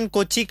ഉണ്ണികൃഷ്ണൻ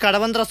കൊച്ചി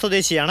കടവന്ത്ര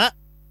സ്വദേശിയാണ്.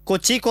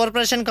 കൊച്ചി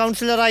കോർപ്പറേഷൻ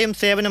കൗൺസിലറായും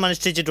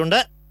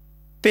സേവനമനുഷ്ഠിച്ചിട്ടുണ്ട്.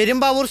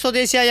 പെരുമ്പാവൂർ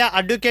സ്വദേശിയായ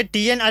അഡ്വക്കേറ്റ്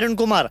TN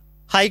അരുൺകുമാർ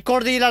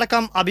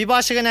ഹൈക്കോടതിയിലടക്കം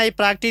അഭിഭാഷകനായി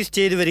പ്രാക്ടീസ്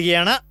ചെയ്തു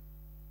വരികയാണ്.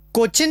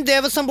 കൊച്ചിൻ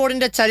ദേവസ്വം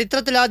ബോർഡിന്റെ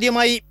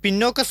ചരിത്രത്തിലാദ്യമായി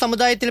പിന്നോക്ക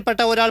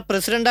സമുദായത്തിൽപ്പെട്ട ഒരാൾ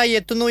പ്രസിഡന്റായി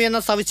എത്തുന്നു എന്ന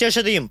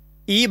സവിശേഷതയും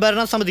ഈ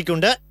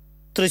ഭരണസമിതിക്കുണ്ട്.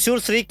 തൃശൂർ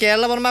ശ്രീ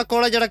കേരളവർമ്മ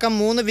കോളേജ് അടക്കം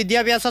 3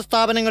 വിദ്യാഭ്യാസ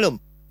സ്ഥാപനങ്ങളും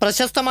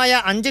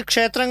പ്രശസ്തമായ 5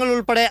 ക്ഷേത്രങ്ങൾ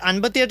ഉൾപ്പെടെ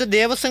 58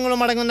 ദേവസ്വങ്ങളും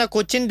അടങ്ങുന്ന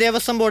കൊച്ചിൻ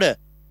ദേവസ്വം ബോർഡ്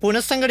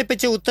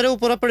പുനഃസംഘടിപ്പിച്ച് ഉത്തരവ്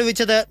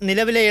പുറപ്പെടുവിച്ചത്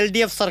നിലവിലെ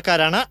LDF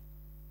സർക്കാരാണ്.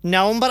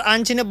 നവംബർ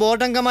 5-ന്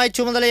ബോർഡ് അംഗമായി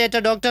ചുമതലയേറ്റ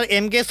ഡോക്ടർ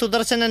MK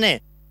സുദർശനനെ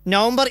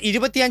നവംബർ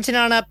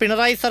 25-നാണ്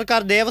പിണറായി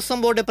സർക്കാർ ദേവസ്വം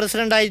ബോർഡ്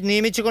പ്രസിഡന്റായി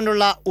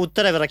നിയമിച്ചുകൊണ്ടുള്ള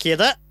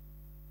ഉത്തരവിറക്കിയത്.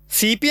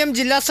 CPM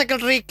ജില്ലാ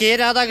secretary K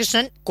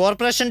Radhakrishnan,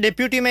 corporation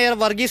deputy mayor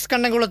Varghese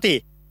കണ്ണംകുളത്തി,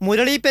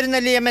 Murali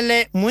Perunnelli MLA,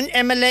 മുൻ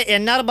MLA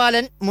NR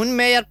ബാലൻ, മുൻ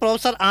മേയർ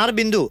പ്രൊഫസർ R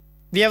ബിന്ദു,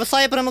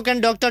 വ്യവസായ പ്രമുഖൻ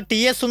doctor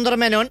TS Sundar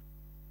Menon,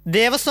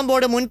 Devaswom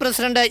board മുൻ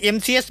പ്രസിഡന്റ്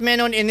MCS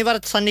മേനോൻ എന്നിവർ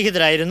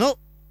സന്നിഹിതരായിരുന്നു.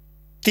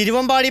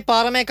 തിരുവമ്പാടി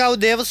പാറമേക്കാവ്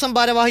ദേവസ്വം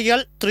ഭാരവാഹികൾ,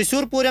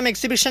 തൃശൂർ പൂരം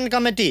എക്സിബിഷൻ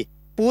കമ്മിറ്റി,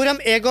 പൂരം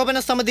ഏകോപന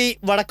സമിതി,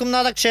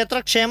 വടക്കുംനാഥ ക്ഷേത്ര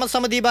ക്ഷേമ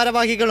സമിതി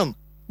ഭാരവാഹികളും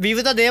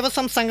വിവിധ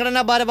ദേവസ്വം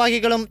സംഘടനാ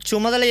ഭാരവാഹികളും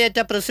ചുമതലയേറ്റ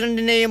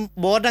പ്രസിഡന്റിനെയും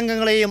ബോർഡ്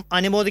അംഗങ്ങളെയും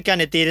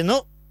അനുമോദിക്കാനെത്തിയിരുന്നു.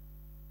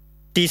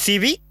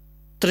 TCV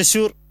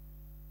തൃശൂർ.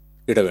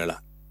 ഇടവേള.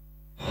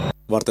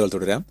 വാർത്തകൾ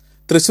തുടരാം.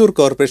 തൃശൂർ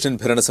കോർപ്പറേഷൻ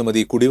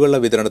ഭരണസമിതി കുടിവെള്ള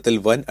വിതരണത്തിൽ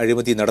വൻ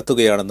അഴിമതി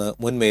നടത്തുകയാണെന്ന്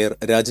മുൻ മേയർ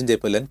രാജൻ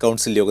ജയപ്പല്ലൻ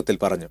കൌൺസിൽ യോഗത്തിൽ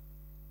പറഞ്ഞു.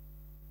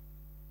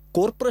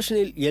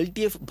 കോർപ്പറേഷനിൽ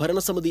LDF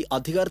ഭരണസമിതി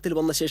അധികാരത്തിൽ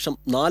വന്ന ശേഷം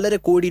 4.5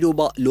 കോടി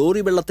രൂപ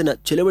ലോറി വെള്ളത്തിന്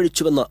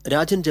ചെലവഴിച്ചുവെന്ന്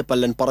രാജൻ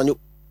ജയപ്പല്ലൻ പറഞ്ഞു.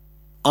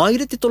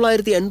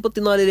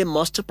 1984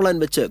 മാസ്റ്റർ പ്ലാൻ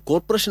വെച്ച്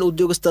കോർപ്പറേഷൻ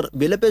ഉദ്യോഗസ്ഥർ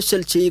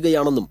വിലപേശൽ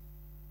ചെയ്യുകയാണെന്നും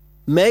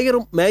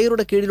മേയറും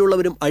മേയറുടെ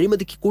കീഴിലുള്ളവരും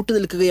അഴിമതിക്ക്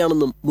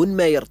കൂട്ടുനിൽക്കുകയാണെന്നും മുൻ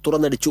മേയർ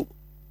തുറന്നടിച്ചു.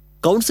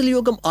 കൌൺസിൽ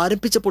യോഗം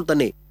ആരംഭിച്ചപ്പോൾ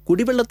തന്നെ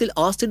കുടിവെള്ളത്തിൽ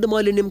ആസിഡ്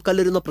മാലിന്യം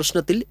കലരുന്ന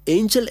പ്രശ്നത്തിൽ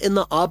ഏഞ്ചൽ എന്ന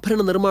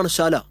ആഭരണ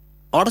നിർമ്മാണശാല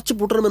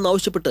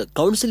അടച്ചുപൂട്ടണമെന്നാവശ്യപ്പെട്ട്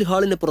കൌൺസിൽ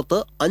ഹാളിന് പുറത്ത്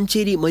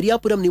അഞ്ചേരി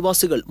മരിയാപുരം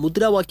നിവാസികൾ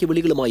മുദ്രാവാക്യ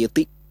വിളികളുമായി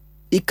എത്തി.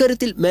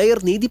 ഇക്കാര്യത്തിൽ മേയർ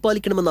നീതി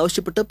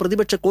പാലിക്കണമെന്നാവശ്യപ്പെട്ട്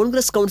പ്രതിപക്ഷ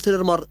കോൺഗ്രസ്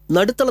കൌൺസിലർമാർ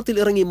നടുത്തളത്തിൽ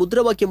ഇറങ്ങി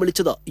മുദ്രാവാക്യം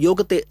വിളിച്ചത്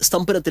യോഗത്തെ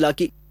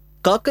സ്തംഭനത്തിലാക്കി.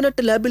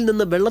 കാക്കനാട്ട് ലാബിൽ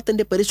നിന്ന്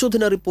വെള്ളത്തിന്റെ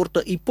പരിശോധനാ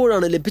റിപ്പോർട്ട്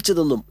ഇപ്പോഴാണ്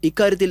ലഭിച്ചതെന്നും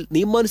ഇക്കാര്യത്തിൽ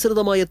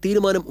നിയമാനുസൃതമായ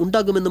തീരുമാനം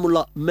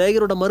ഉണ്ടാകുമെന്നുമുള്ള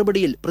മേയറുടെ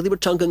മറുപടിയിൽ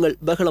പ്രതിപക്ഷാംഗങ്ങൾ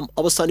ബഹളം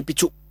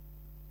അവസാനിപ്പിച്ചു.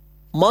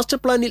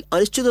 മാസ്റ്റർ പ്ലാനിൽ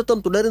അനിശ്ചിതത്വം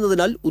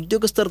തുടരുന്നതിനാൽ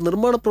ഉദ്യോഗസ്ഥർ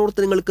നിർമ്മാണ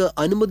പ്രവർത്തനങ്ങൾക്ക്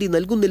അനുമതി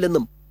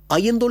നൽകുന്നില്ലെന്നും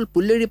അയ്യന്തോൾ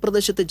പുല്ലഴി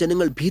പ്രദേശത്തെ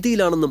ജനങ്ങൾ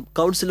ഭീതിയിലാണെന്നും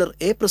കൌൺസിലർ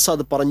A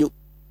പ്രസാദ് പറഞ്ഞു.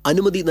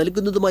 അനുമതി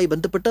നൽകുന്നതുമായി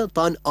ബന്ധപ്പെട്ട്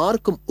താൻ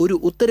ആർക്കും ഒരു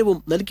ഉത്തരവും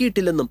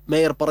നൽകിയിട്ടില്ലെന്നും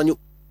മേയർ പറഞ്ഞു.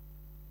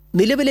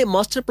 നിലവിലെ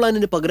മാസ്റ്റർ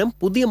പ്ലാനിന് പകരം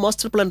പുതിയ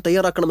മാസ്റ്റർ പ്ലാൻ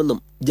തയ്യാറാക്കണമെന്നും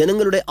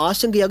ജനങ്ങളുടെ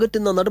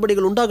ആശങ്കയകറ്റുന്ന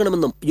നടപടികൾ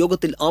ഉണ്ടാകണമെന്നും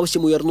യോഗത്തിൽ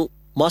ആവശ്യമുയർന്നു.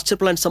 മാസ്റ്റർ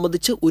പ്ലാൻ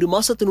സംബന്ധിച്ച് 1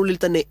 മാസത്തിനുള്ളിൽ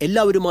തന്നെ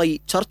എല്ലാവരുമായി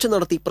ചർച്ച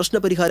നടത്തി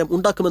പ്രശ്നപരിഹാരം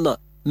ഉണ്ടാക്കുമെന്ന്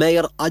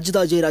മേയർ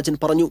അജിത ജയരാജൻ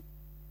പറഞ്ഞു.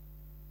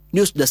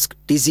 News desk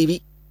TCV.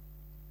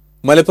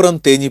 മലപ്പുറം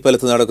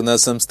തേഞ്ഞിപ്പലത്ത് നടക്കുന്ന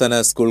സംസ്ഥാന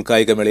സ്കൂൾ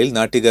കായികമേളയിൽ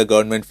നാട്ടിക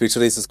ഗവൺമെന്റ്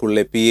ഫിഷറീസ്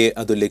സ്കൂളിലെ PA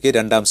അതുല്യയ്ക്ക്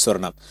 2ാം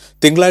സ്വർണം.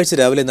 തിങ്കളാഴ്ച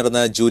രാവിലെ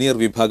നടന്ന ജൂനിയർ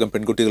വിഭാഗം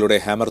പെൺകുട്ടികളുടെ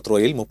ഹാമർ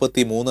ത്രോയിൽ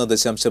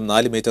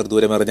 33.4 മീറ്റർ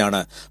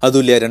ദൂരമെറിഞ്ഞാണ്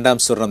അതുല്യ 2ാം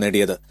സ്വർണം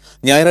നേടിയത്.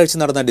 ഞായറാഴ്ച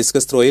നടന്ന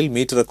ഡിസ്കസ് ത്രോയിൽ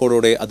മീറ്റ്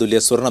റെക്കോർഡോടെ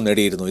അതുല്യ സ്വർണം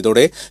നേടിയിരുന്നു.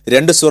 ഇതോടെ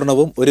 2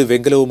 സ്വർണവും 1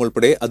 വെങ്കലവും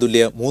ഉൾപ്പെടെ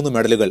അതുല്യ 3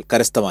 മെഡലുകൾ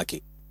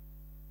കരസ്ഥമാക്കി.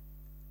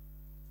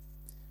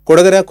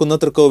 കൊടകര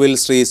കുന്നത്തൃക്കോവിൽ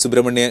ശ്രീ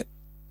സുബ്രഹ്മണ്യ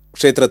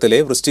ക്ഷേത്രത്തിലെ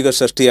വൃശ്ചിക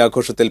ഷഷ്ഠി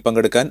ആഘോഷത്തിൽ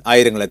പങ്കെടുക്കാൻ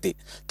ആയിരങ്ങളെത്തി.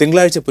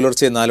 തിങ്കളാഴ്ച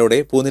പുലർച്ചെ 4ഓടെ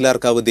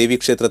പൂനിലാർക്കാവ്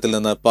ദേവീക്ഷേത്രത്തിൽ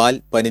നിന്ന് പാൽ,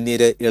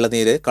 പനിനീര്,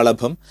 ഇളനീര്,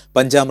 കളഭം,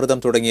 പഞ്ചാമൃതം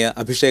തുടങ്ങിയ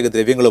അഭിഷേക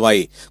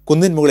ദ്രവ്യങ്ങളുമായി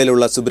കുന്നിൻ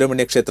മുകളിലുള്ള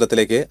സുബ്രഹ്മണ്യ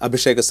ക്ഷേത്രത്തിലേക്ക്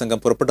അഭിഷേക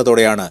സംഘം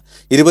പുറപ്പെട്ടതോടെയാണ്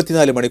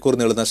 24 മണിക്കൂർ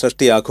നീളുന്ന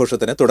ഷഷ്ഠി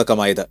ആഘോഷത്തിന്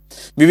തുടക്കമായത്.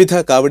 വിവിധ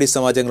കാവടി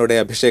സമാജങ്ങളുടെ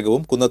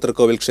അഭിഷേകവും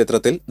കുന്നത്തൃക്കോവിൽ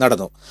ക്ഷേത്രത്തിൽ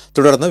നടന്നു.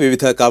 തുടർന്ന്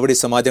വിവിധ കാവടി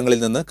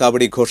സമാജങ്ങളിൽ നിന്ന്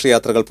കാവടി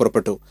ഘോഷയാത്രകൾ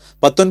പുറപ്പെട്ടു.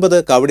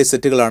 19 കാവടി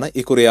സെറ്റുകളാണ്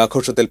ഇക്കുറി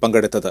ആഘോഷത്തിൽ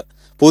പങ്കെടുത്തത്.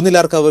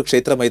 പൂനിലാർക്കാവ്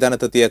ക്ഷേത്ര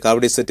മൈതാനത്തെത്തിയ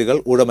കാവടി സെറ്റുകൾ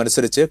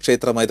ഊഴമനുസരിച്ച്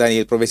ക്ഷേത്ര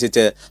മൈതാനിയിൽ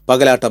പ്രവേശിച്ച്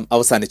പകലാട്ടം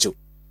അവസാനിച്ചു.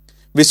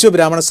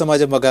 വിശ്വബ്രാഹ്മണ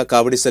സമാജം വക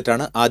കാവടി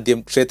സെറ്റാണ് ആദ്യം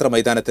ക്ഷേത്ര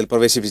മൈതാനത്തിൽ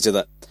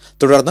പ്രവേശിപ്പിച്ചത്.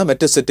 തുടർന്ന്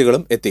മറ്റ്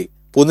സെറ്റുകളും എത്തി.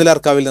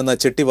 പൂനിലാർക്കാവിൽ നിന്ന്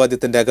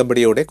ചെട്ടിവാദ്യത്തിന്റെ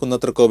അകമ്പടിയോടെ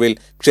കുന്നത്തൃക്കോവിൽ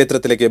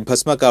ക്ഷേത്രത്തിലേക്ക്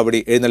ഭസ്മ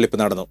കാവടി എഴുന്നള്ളിപ്പ്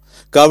നടന്നു.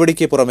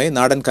 കാവടിക്ക് പുറമെ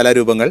നാടൻ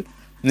കലാരൂപങ്ങൾ,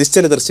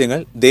 നിശ്ചല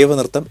ദൃശ്യങ്ങൾ,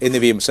 ദേവനൃത്തം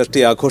എന്നിവയും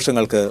ഷഷ്ഠി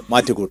ആഘോഷങ്ങൾക്ക്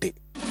മാറ്റുകൂട്ടി.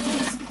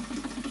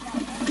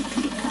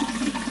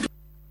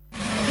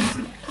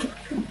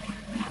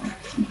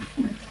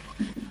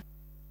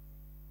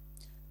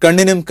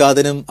 കണ്ണിനും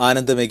കാതിനും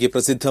ആനന്ദമേകി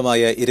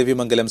പ്രസിദ്ധമായ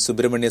ഇരവിമംഗലം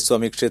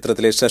സുബ്രഹ്മണ്യസ്വാമി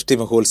ക്ഷേത്രത്തിലെ ഷഷ്ടി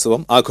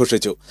മഹോത്സവം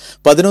ആഘോഷിച്ചു.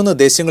 11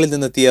 ദേശങ്ങളിൽ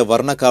നിന്നെത്തിയ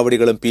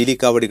വർണ്ണക്കാവടികളും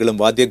പീലിക്കാവടികളും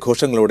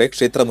വാദ്യഘോഷങ്ങളോടെ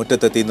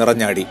ക്ഷേത്രമുറ്റത്തെത്തി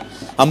നിറഞ്ഞാടി.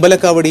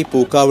 അമ്പലക്കാവടി,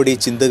 പൂക്കാവടി,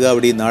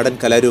 ചിന്തകാവടി, നാടൻ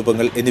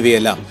കലാരൂപങ്ങൾ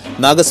എന്നിവയെല്ലാം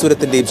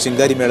നാഗസ്വരത്തിന്റെയും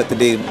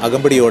ശിങ്കാരിമേളത്തിന്റെയും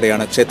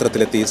അകമ്പടിയോടെയാണ്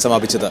ക്ഷേത്രത്തിലെത്തി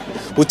സമാപിച്ചത്.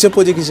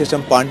 ഉച്ചപൂജയ്ക്ക്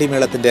ശേഷം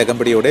പാണ്ടിമേളത്തിന്റെ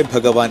അകമ്പടിയോടെ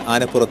ഭഗവാൻ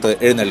ആനപ്പുറത്ത്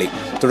എഴുന്നള്ളി.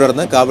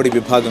 തുടർന്ന് കാവടി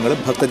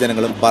വിഭാഗങ്ങളും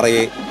ഭക്തജനങ്ങളും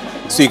പറയെ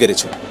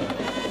സ്വീകരിച്ചു.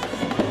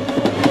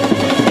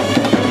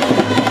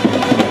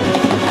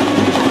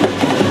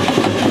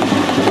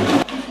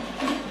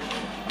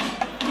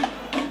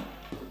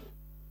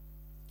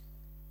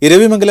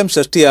 ഇരവിമംഗലം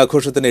ഷഷ്ടി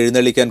ആഘോഷത്തിന്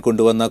എഴുന്നള്ളിക്കാൻ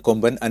കൊണ്ടുവന്ന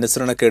കൊമ്പൻ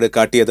അനുസരണക്കേട്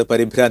കാട്ടിയത്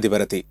പരിഭ്രാന്തി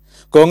പരത്തി.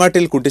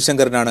 കോങ്ങാട്ടിൽ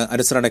കുട്ടിശങ്കരനാണ്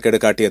അനുസരണക്കേട്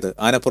കാട്ടിയത്.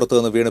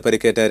 ആനപ്പുറത്തുനിന്ന് വീണ്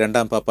പരിക്കേറ്റ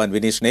 2ാം പാപ്പാൻ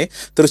വിനീഷിനെ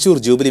തൃശൂർ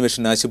ജൂബിലി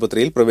മിഷൻ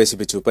ആശുപത്രിയിൽ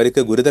പ്രവേശിപ്പിച്ചു.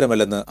 പരിക്ക്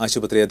ഗുരുതരമല്ലെന്ന്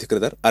ആശുപത്രി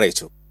അധികൃതർ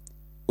അറിയിച്ചു.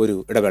 ഒരു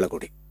ഇടവേള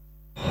കൂടി.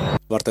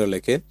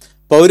 വാർത്തകളിലേക്ക്.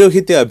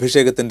 പൌരോഹിത്യ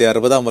അഭിഷേകത്തിന്റെ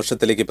 60ാം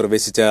വർഷത്തിലേക്ക്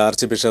പ്രവേശിച്ച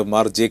arch bishop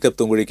Mar Jacob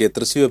തുങ്കുഴിക്ക്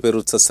Thrissur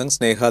Peroor satsang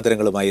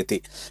സ്നേഹാദരങ്ങളുമായി എത്തി.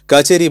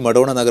 കാച്ചേരി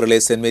മഡോണ നഗറിലെ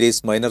സെന്റ്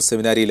മേരീസ് മൈനർ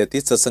സെമിനാരിയിലെത്തി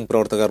സത്സംഗ്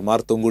പ്രവർത്തകർ മാർ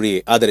തുങ്കുഴിയെ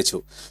ആദരിച്ചു.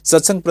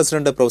 Satsang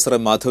president professor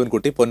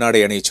Madhavankutty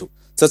പൊന്നാടയണിയിച്ചു.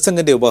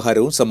 സത്സംഗിന്റെ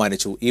ഉപഹാരവും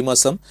സമ്മാനിച്ചു. ഈ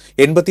മാസം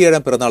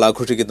 87ാം പിറന്നാൾ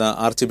ആഘോഷിക്കുന്ന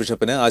ആർച്ച്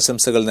ബിഷപ്പിന്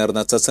ആശംസകൾ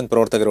നേർന്ന സത്സംഗ്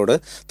പ്രവർത്തകരോട്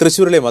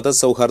തൃശൂരിലെ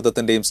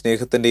മതസൌഹാർദ്ദത്തിന്റെയും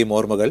സ്നേഹത്തിന്റെയും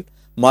ഓർമ്മകൾ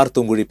മാർ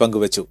തുങ്കുഴി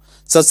പങ്കുവച്ചു.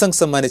 സത്സംഗ്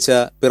സമ്മാനിച്ച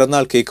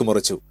പിറന്നാൾ കേക്ക്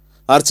മുറിച്ചു.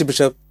 ആർച്ച്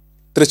ബിഷപ്പ്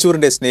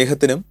തൃശൂരിന്റെ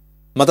സ്നേഹത്തിനും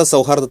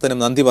മതസൌഹാർദ്ദത്തിനും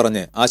നന്ദി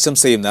പറഞ്ഞ്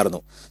ആശംസയും നേർന്നു.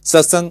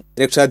 സത്സംഗ്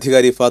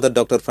രക്ഷാധികാരി father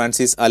doctor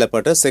Francis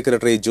Alappad,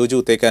 secretary Joju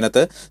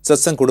Thekkanath,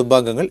 satsang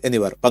കുടുംബാംഗങ്ങൾ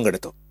എന്നിവർ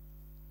പങ്കെടുത്തു.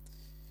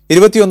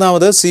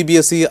 21ാമത്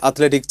CBSE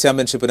അത്ലറ്റിക്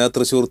ചാമ്പ്യൻഷിപ്പിന്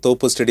തൃശൂർ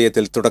തോപ്പ്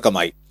സ്റ്റേഡിയത്തിൽ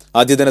തുടക്കമായി.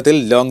 ആദ്യ ദിനത്തിൽ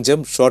long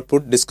jump, shot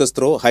put, discus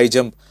throw, high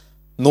jump,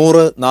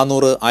 100,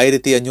 400,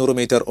 1500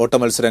 metre ഓട്ട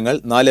മത്സരങ്ങൾ,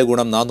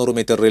 4x400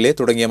 മീറ്റർ റിലേ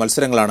തുടങ്ങിയ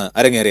മത്സരങ്ങളാണ്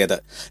അരങ്ങേറിയത്.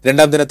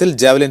 2ാം ദിനത്തിൽ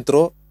ജാവലിൻ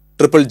ത്രോ,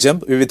 ട്രിപ്പിൾ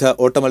ജംപ്, വിവിധ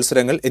ഓട്ട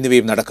മത്സരങ്ങൾ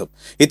എന്നിവയും നടക്കും.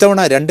 ഇത്തവണ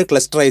 2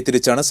 ക്ലസ്റ്ററായി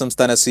തിരിച്ചാണ്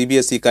സംസ്ഥാന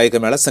CBSE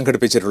കായികമേള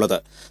സംഘടിപ്പിച്ചിട്ടുള്ളത്.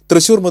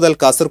 തൃശൂർ മുതൽ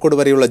കാസർഗോഡ്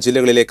വരെയുള്ള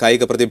ജില്ലകളിലെ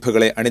കായിക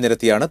പ്രതിഭകളെ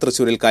അണിനിരത്തിയാണ്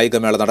തൃശൂരിൽ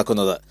കായികമേള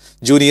നടക്കുന്നത്.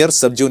 ജൂനിയർ,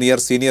 സബ് ജൂനിയർ,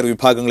 സീനിയർ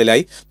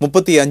വിഭാഗങ്ങളിലായി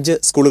 35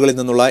 സ്കൂളുകളിൽ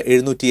നിന്നുള്ള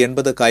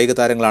 780 കായിക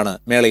താരങ്ങളാണ്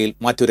മേളയിൽ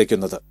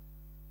മാറ്റുരയ്ക്കുന്നത്.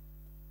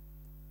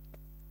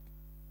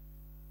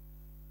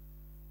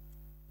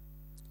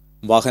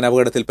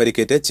 വാഹനാപകടത്തിൽ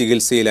പരിക്കേറ്റ്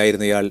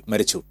ചികിത്സയിലായിരുന്നയാൾ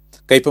മരിച്ചു.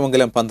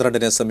 കയ്പമംഗലം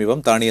 12-ന് സമീപം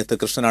താണിയത്ത്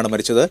കൃഷ്ണനാണ്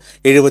മരിച്ചത്.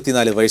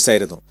 74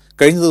 വയസ്സായിരുന്നു.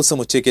 കഴിഞ്ഞ ദിവസം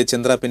ഉച്ചയ്ക്ക്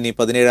ചന്ദ്രാപിന്നി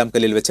 17ാം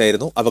കല്ലിൽ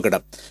വെച്ചായിരുന്നു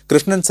അപകടം.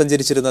 കൃഷ്ണൻ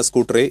സഞ്ചരിച്ചിരുന്ന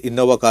സ്കൂട്ടറെ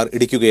ഇന്നോവ കാർ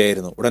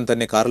ഇടിക്കുകയായിരുന്നു. ഉടൻ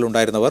തന്നെ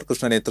കാറിലുണ്ടായിരുന്നവർ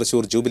കൃഷ്ണനെ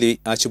തൃശൂർ ജൂബിലി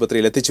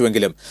ആശുപത്രിയിൽ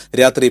എത്തിച്ചുവെങ്കിലും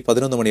രാത്രി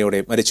 11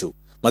 മണിയോടെ മരിച്ചു.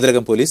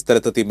 മതിലകം പോലീസ്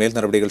സ്ഥലത്തെത്തി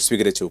മേൽനടപടികൾ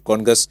സ്വീകരിച്ചു.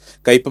 കോൺഗ്രസ്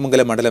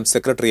കയ്പമംഗലം മണ്ഡലം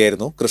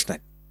സെക്രട്ടറിയായിരുന്നു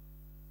കൃഷ്ണൻ.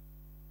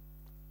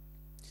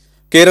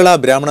 കേരള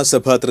ബ്രാഹ്മണ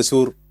സഭ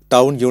തൃശൂർ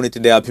ടൗൺ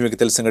യൂണിറ്റിന്റെ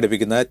ആഭിമുഖ്യത്തിൽ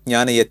സംഘടിപ്പിക്കുന്ന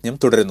ജ്ഞാനയജ്ഞം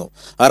തുടരുന്നു.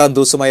 6ാം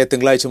ദിവസമായ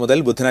തിങ്കളാഴ്ച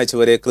മുതൽ ബുധനാഴ്ച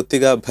വരെ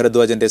കൃത്തിക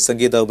ഭരദ്വാജന്റെ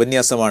സംഗീത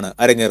ഉപന്യാസമാണ്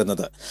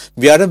അരങ്ങേറുന്നത്.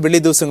 വ്യാഴം,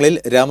 വെള്ളി ദിവസങ്ങളിൽ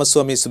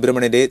രാമസ്വാമി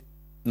സുബ്രഹ്മണ്യന്റെ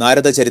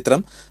നാരദ ചരിത്രം,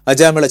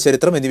 അജാമിള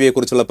ചരിത്രം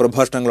എന്നിവയെക്കുറിച്ചുള്ള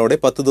പ്രഭാഷണങ്ങളോടെ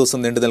 10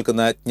 ദിവസം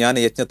നീണ്ടുനിൽക്കുന്ന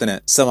ജ്ഞാനയജ്ഞത്തിന്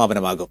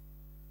സമാപനമാകും.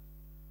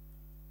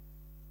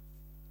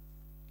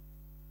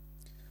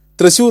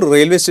 തൃശൂർ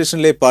റെയിൽവേ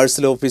സ്റ്റേഷനിലെ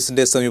പാഴ്സൽ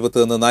ഓഫീസിന്റെ സമീപത്ത്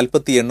നിന്ന്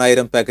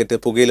 48,000 പാക്കറ്റ്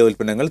പുകയില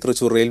ഉൽപ്പന്നങ്ങൾ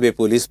തൃശൂർ റെയിൽവേ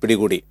പോലീസ്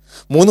പിടികൂടി.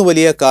 3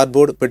 വലിയ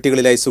കാർഡ്ബോർഡ്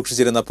പെട്ടികളിലായി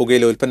സൂക്ഷിച്ചിരുന്ന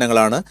പുകയില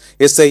ഉൽപ്പന്നങ്ങളാണ്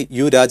SI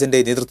U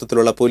രാജന്റെ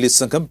നേതൃത്വത്തിലുള്ള പോലീസ്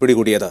സംഘം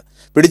പിടികൂടിയത്.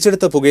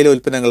 പിടിച്ചെടുത്ത പുകയില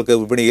ഉൽപ്പന്നങ്ങൾക്ക്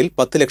വിപണിയിൽ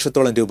 10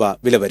 ലക്ഷത്തോളം രൂപ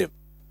വില വരും.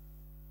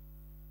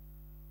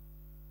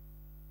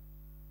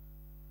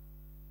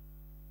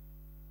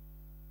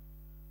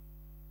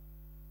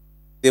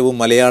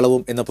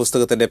 മലയാളവും എന്ന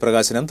പുസ്തകത്തിന്റെ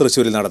പ്രകാശനം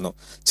തൃശൂരിൽ നടന്നു.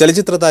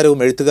 ചലച്ചിത്ര താരവും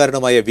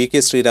എഴുത്തുകാരനുമായ VK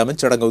ശ്രീരാമൻ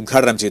ചടങ്ങ്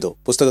ഉദ്ഘാടനം ചെയ്തു.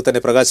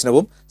 പുസ്തകത്തിന്റെ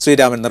പ്രകാശനവും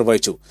ശ്രീരാമൻ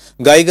നിർവഹിച്ചു.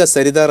 ഗായിക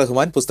സരിത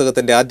റഹ്മാൻ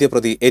പുസ്തകത്തിന്റെ ആദ്യ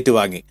പ്രതി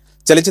ഏറ്റുവാങ്ങി.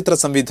 ചലച്ചിത്ര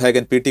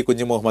സംവിധായകൻ PT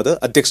കുഞ്ഞുമുഹമ്മദ്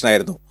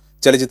അധ്യക്ഷനായിരുന്നു.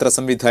 ചലച്ചിത്ര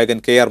സംവിധായകൻ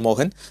KR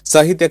മോഹൻ,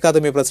 സാഹിത്യ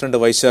അക്കാദമി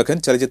പ്രസിഡന്റ് വൈശാഖൻ,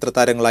 ചലച്ചിത്ര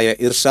താരങ്ങളായ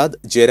ഇർഷാദ്,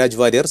 ജയരാജ്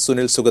വാര്യർ,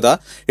 സുനിൽ സുഗത,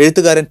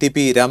 എഴുത്തുകാരൻ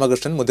TP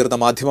രാമകൃഷ്ണൻ, മുതിർന്ന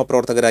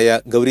മാധ്യമപ്രവർത്തകരായ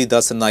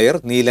ഗൌരിദാസൻ നായർ,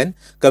 നീലൻ,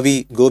 കവി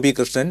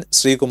ഗോപികൃഷ്ണൻ,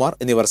 ശ്രീകുമാർ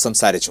എന്നിവർ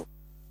സംസാരിച്ചു.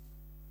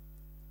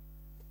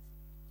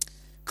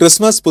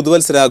 ക്രിസ്മസ്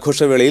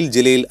പുതുവത്സരാഘോഷവേളയിൽ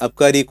ജില്ലയിൽ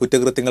അബ്കാരി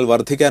കുറ്റകൃത്യങ്ങൾ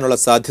വർദ്ധിക്കാനുള്ള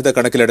സാധ്യത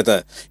കണക്കിലെടുത്ത്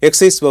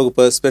എക്സൈസ്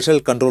വകുപ്പ് സ്പെഷ്യൽ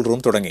കൺട്രോൾ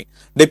റൂം തുടങ്ങി.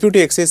 ഡെപ്യൂട്ടി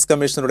എക്സൈസ്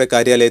കമ്മീഷണറുടെ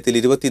കാര്യാലയത്തിൽ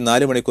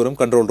 24 മണിക്കൂറും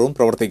കൺട്രോൾ റൂം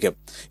പ്രവർത്തിക്കും.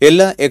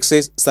 എല്ലാ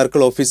എക്സൈസ്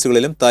സർക്കിൾ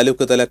ഓഫീസുകളിലും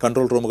താലൂക്ക് തല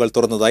കൺട്രോൾ റൂമുകൾ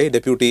തുറന്നതായി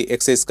deputy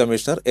excise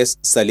commissioner S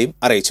Saleem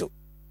അറിയിച്ചു.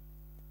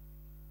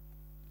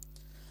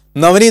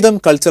 നവനീതം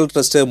കൾച്ചറൽ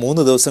ട്രസ്റ്റ്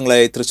 3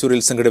 ദിവസങ്ങളായി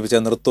തൃശൂരിൽ സംഘടിപ്പിച്ച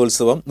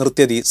നൃത്തോത്സവം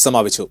നൃത്യതി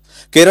സമാപിച്ചു.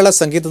 കേരള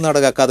സംഗീത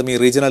നാടക അക്കാദമി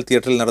റീജിയണൽ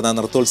തിയേറ്ററിൽ നടന്ന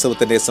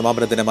നൃത്തോത്സവത്തിന്റെ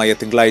സമാപന ദിനമായ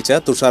തിങ്കളാഴ്ച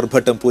തുഷാർ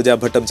ഭട്ടും പൂജാ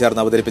ഭട്ടും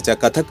ചേർന്ന് അവതരിപ്പിച്ച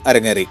കഥക്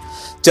അരങ്ങേറി.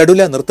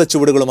 ചടുല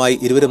നൃത്തച്ചുവടുകളുമായി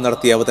ഇരുവരും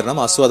നടത്തിയ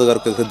അവതരണം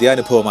ആസ്വാദകർക്ക്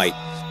ഹൃദയാനുഭവമായി.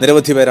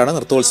 നിരവധി പേരാണ്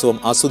നൃത്തോത്സവം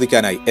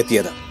ആസ്വദിക്കാനായി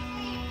എത്തിയത്.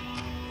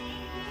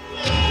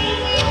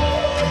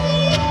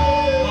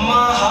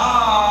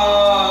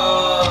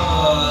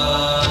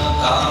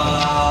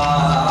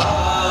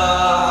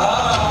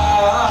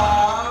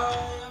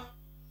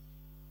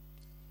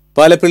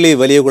 പാലപ്പള്ളി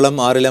വലിയകുളം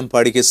ആറിലം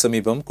പാടിക്ക്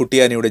സമീപം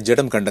കുട്ടിയാനയുടെ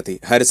ജഡം കണ്ടെത്തി.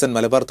 ഹാരിസൺ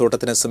മലബാർ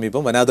തോട്ടത്തിന്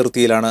സമീപം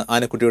വനാതിർത്തിയിലാണ്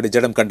ആനക്കുട്ടിയുടെ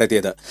ജഡം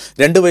കണ്ടെത്തിയത്.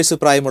 2 വയസ്സ്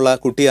പ്രായമുള്ള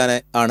കുട്ടിയാന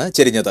ആണ്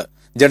ചെരിഞ്ഞത്.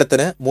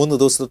 ജഡത്തിന് 3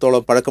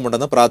 ദിവസത്തോളം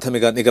പഴക്കമുണ്ടെന്ന്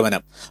പ്രാഥമിക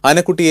നിഗമനം.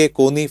 ആനക്കുട്ടിയെ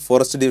കോന്നി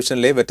ഫോറസ്റ്റ്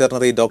ഡിവിഷനിലെ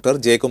വെറ്ററിനറി ഡോക്ടർ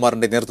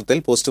ജയകുമാറിന്റെ നേതൃത്വത്തിൽ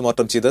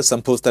പോസ്റ്റ്മോർട്ടം ചെയ്ത്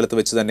സംഭവസ്ഥലത്ത്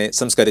വെച്ച് തന്നെ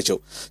സംസ്കരിച്ചു.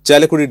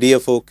 ചാലക്കുടി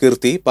ഡിഎഫ്ഒ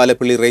കീർത്തി,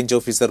 Palappilly range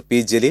officer P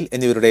Jaleel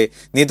എന്നിവരുടെ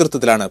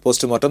നേതൃത്വത്തിലാണ്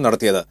പോസ്റ്റ്മോർട്ടം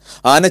നടത്തിയത്.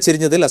 ആന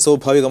ചെരിഞ്ഞതിൽ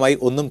അസ്വാഭാവികമായി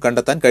ഒന്നും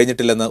കണ്ടെത്താൻ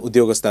കഴിഞ്ഞിട്ടില്ലെന്ന്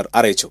ഉദ്യോഗസ്ഥർ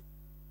അറിയിച്ചു.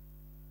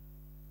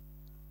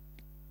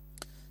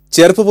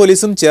 ചേർപ്പ്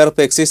പോലീസും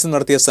ചേർപ്പ് എക്സൈസും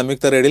നടത്തിയ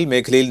സംയുക്ത റെയ്ഡിൽ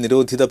മേഖലയിൽ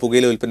നിരോധിത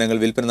പുകയില ഉൽപ്പന്നങ്ങൾ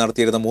വിൽപ്പന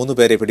നടത്തിയിരുന്ന 3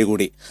 പേരെ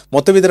പിടികൂടി.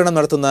 മൊത്തവിതരണം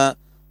നടത്തുന്ന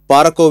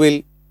പാറക്കോവിൽ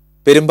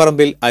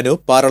പെരുമ്പറമ്പിൽ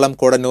അനൂപ്, പാറളം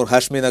കോടന്നൂർ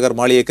ഹാഷ്മി നഗർ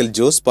മാളിയേക്കൽ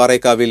ജോസ്,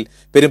 പാറേക്കാവിൽ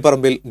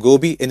പെരുമ്പറമ്പിൽ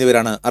ഗോപി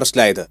എന്നിവരാണ്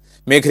അറസ്റ്റിലായത്.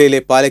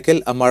 മേഖലയിലെ പാലക്കൽ,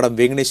 അമ്മാടം,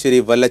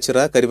 വേങ്ങണേശ്വരി, വല്ലച്ചിറ,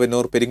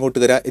 കരുവന്നൂർ,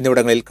 പെരിങ്ങോട്ടുകര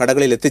എന്നിവിടങ്ങളിൽ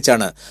കടകളിൽ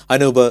എത്തിച്ചാണ്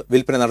അനൂപ്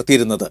വിൽപ്പന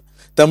നടത്തിയിരുന്നത്.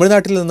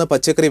 തമിഴ്നാട്ടിൽ നിന്ന്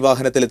പച്ചക്കറി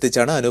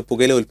വാഹനത്തിലെത്തിച്ചാണ് അനൂപ്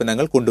പുകയില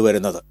ഉൽപ്പന്നങ്ങൾ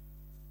കൊണ്ടുവരുന്നത്.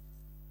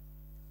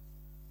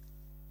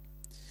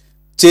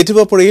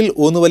 ചേറ്റുവപ്പുഴയിൽ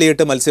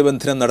ഊന്നുവലയിട്ട്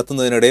മത്സ്യബന്ധനം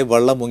നടത്തുന്നതിനിടെ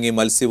വള്ളം മുങ്ങി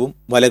മത്സ്യവും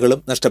വലകളും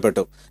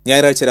നഷ്ടപ്പെട്ടു.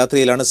 ഞായറാഴ്ച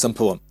രാത്രിയിലാണ്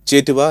സംഭവം.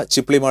 ചേറ്റുവ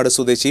ചിപ്ലിമാട്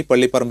സ്വദേശി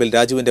പള്ളിപ്പറമ്പിൽ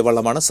രാജുവിന്റെ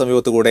വള്ളമാണ്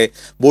സമീപത്തുകൂടെ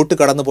ബോട്ട്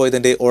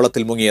കടന്നുപോയതിന്റെ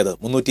ഓളത്തിൽ മുങ്ങിയത്.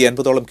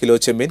 350ഓളം കിലോ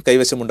ചെമ്മീൻ,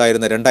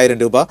 കൈവശമുണ്ടായിരുന്ന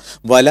 2000 രൂപ,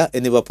 വല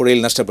എന്നിവ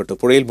പുഴയിൽ നഷ്ടപ്പെട്ടു.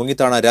 പുഴയിൽ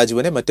മുങ്ങിത്താണ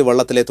രാജുവിനെ മറ്റു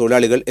വള്ളത്തിലെ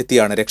തൊഴിലാളികൾ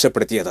എത്തിയാണ്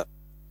രക്ഷപ്പെടുത്തിയത്.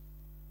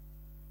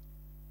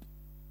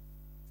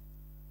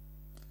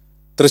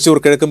 തൃശൂർ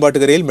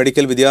കിഴക്കുംപാട്ടുകരയിൽ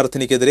മെഡിക്കൽ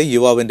വിദ്യാർത്ഥിനിക്കെതിരെ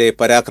യുവാവിന്റെ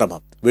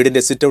പരാക്രമം.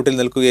 വീടിന്റെ സിറ്റൌട്ടിൽ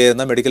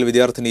നിൽക്കുകയായിരുന്ന മെഡിക്കൽ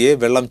വിദ്യാർത്ഥിനിയെ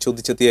വെള്ളം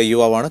ചോദിച്ചെത്തിയ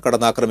യുവാവാണ്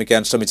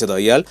കടന്നാക്രമിക്കാൻ ശ്രമിച്ചത്.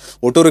 ഇയാൾ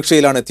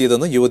ഓട്ടോറിക്ഷയിലാണ്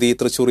എത്തിയതെന്ന് യുവതി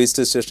തൃശൂർ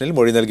ഈസ്റ്റ് സ്റ്റേഷനിൽ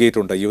മൊഴി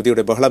നൽകിയിട്ടുണ്ട്.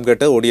 യുവതിയുടെ ബഹളം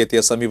കേട്ട് ഓടിയെത്തിയ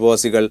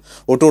സമീപവാസികൾ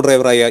ഓട്ടോ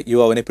ഡ്രൈവറായ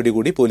യുവാവിനെ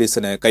പിടികൂടി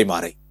പോലീസിന്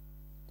കൈമാറി.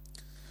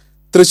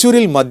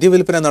 തൃശൂരിൽ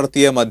മദ്യവിൽപ്പന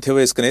നടത്തിയ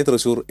മധ്യവയസ്കനെ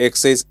തൃശൂർ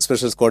എക്സൈസ്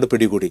സ്പെഷ്യൽ സ്ക്വാഡ്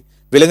പിടികൂടി.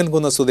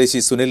 വിലങ്ങൻകുന്ന് സ്വദേശി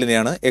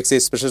സുനിലിനെയാണ്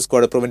excise special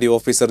squad preventive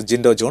officer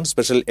Jinto John,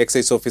 special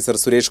excise officer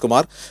Suresh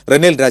Kumar,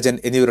 റെനേൽ Rajan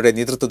എന്നിവരുടെ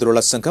നേതൃത്വത്തിലുള്ള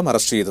സംഘം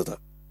അറസ്റ്റ് ചെയ്തത്.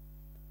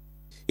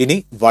 ഇനി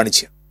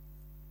വാണിജ്യം.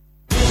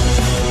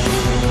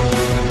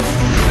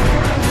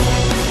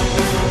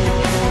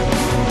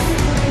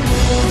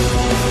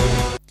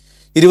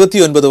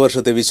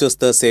 വർഷത്തെ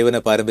വിശ്വസ്ത സേവന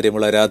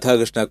പാരമ്പര്യമുള്ള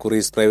രാധാകൃഷ്ണ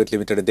കുറീസ് പ്രൈവറ്റ്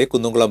ലിമിറ്റഡിന്റെ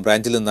കുന്നംകുളം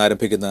ബ്രാഞ്ചിൽ നിന്ന്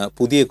ആരംഭിക്കുന്ന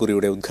പുതിയ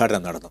കുറിയുടെ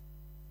ഉദ്ഘാടനം നടന്നു.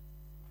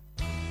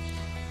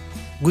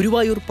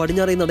 ഗുരുവായൂർ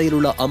പടിഞ്ഞാറേ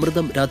നടയിലുള്ള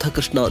അമൃതം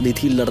രാധാകൃഷ്ണ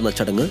നിധിയിൽ നടന്ന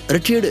ചടങ്ങ്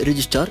റിട്ടയേർഡ്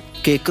രജിസ്ട്രാർ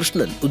കെ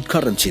കൃഷ്ണൻ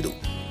ഉദ്ഘാടനം ചെയ്തു.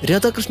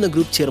 Radhakrishna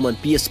group chairman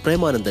PS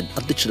Premanandan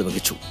അധ്യക്ഷത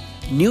വഹിച്ചു.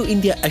 New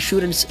India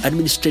assurance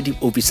administrative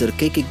officer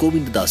KK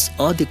Govindadas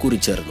ആദ്യ കുറി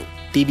ചേർന്നു.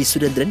 TV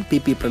Surendran,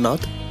 PP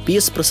പ്രണാഥ്,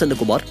 PS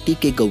Prasannakumar,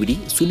 TK Gauri,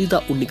 Sunitha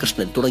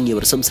Unnikrishnan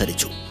തുടങ്ങിയവർ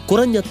സംസാരിച്ചു.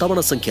 കുറഞ്ഞ തവണ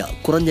സംഖ്യ,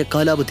 കുറഞ്ഞ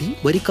കാലാവധി,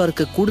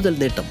 വരിക്കാർക്ക് കൂടുതൽ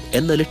നേട്ടം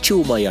എന്ന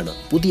ലക്ഷ്യവുമായാണ്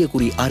പുതിയ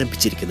കുറി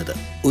ആരംഭിച്ചിരിക്കുന്നത്.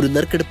 ഒരു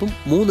നറുക്കെടുപ്പും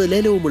 3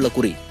 ലേലവുമുള്ള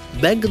കുറി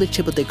bank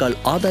നിക്ഷേപത്തെക്കാൾ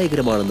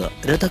ആദായകരമാണെന്ന്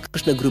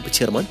Radhakrishna group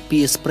chairman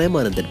PS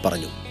Premanandan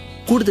പറഞ്ഞു.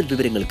 കൂടുതൽ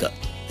വിവരങ്ങൾക്ക്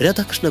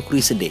രാധാകൃഷ്ണ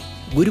കുറീസിന്റെ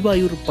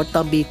ഗുരുവായൂർ,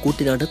 പട്ടാമ്പി,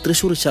 കൂട്ടിനാട്,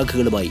 തൃശൂർ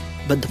ശാഖകളുമായി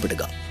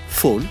ബന്ധപ്പെടുക.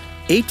 ഫോൺ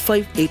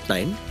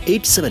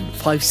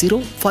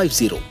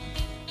 8589875050.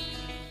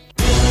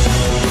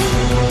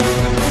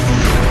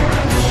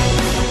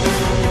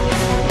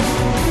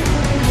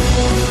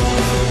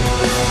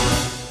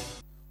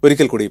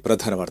 ഒരിക്കൽ കൂടി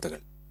പ്രധാന വാർത്തകൾ.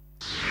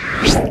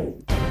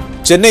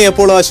 ചെന്നൈ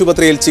അപ്പോളോ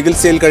ആശുപത്രിയിൽ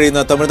ചികിത്സയിൽ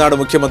കഴിയുന്ന തമിഴ്നാട്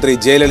മുഖ്യമന്ത്രി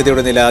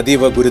ജയലളിതയുടെ നില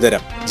അതീവ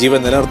ഗുരുതരം. ജീവൻ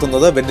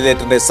നിലനിർത്തുന്നത്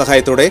വെന്റിലേറ്ററിന്റെ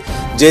സഹായത്തോടെ.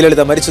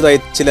 ജയലളിത മരിച്ചതായി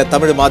ചില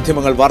തമിഴ്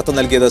മാധ്യമങ്ങൾ വാർത്ത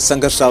നൽകിയത്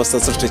സംഘർഷാവസ്ഥ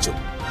സൃഷ്ടിച്ചു.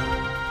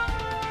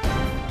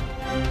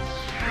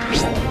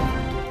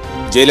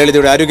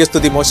 ജയലളിതയുടെ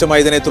ആരോഗ്യസ്ഥിതി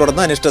മോശമായതിനെ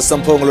തുടർന്ന് അനിഷ്ട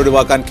സംഭവങ്ങൾ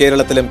ഒഴിവാക്കാൻ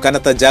കേരളത്തിലും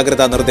കനത്ത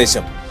ജാഗ്രതാ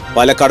നിർദ്ദേശം.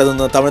 പാലക്കാട്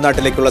നിന്ന്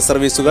തമിഴ്നാട്ടിലേക്കുള്ള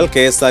സർവീസുകൾ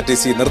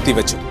KSRTC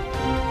നിർത്തിവച്ചു.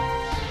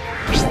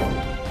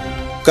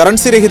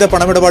 കറൻസി രഹിത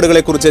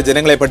പണമിടപാടുകളെക്കുറിച്ച്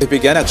ജനങ്ങളെ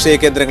പഠിപ്പിക്കാൻ അക്ഷയ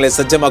കേന്ദ്രങ്ങളെ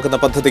സജ്ജമാക്കുന്ന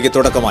പദ്ധതിക്ക്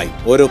തുടക്കമായി.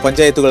 ഓരോ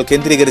പഞ്ചായത്തുകൾ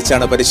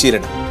കേന്ദ്രീകരിച്ചാണ്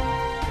പരിശീലനം.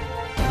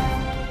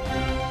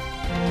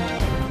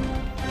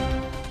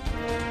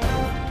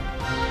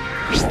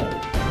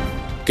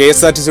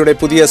 KSRTCയുടെ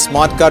പുതിയ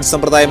സ്മാർട്ട് കാർഡ്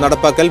സമ്പ്രദായം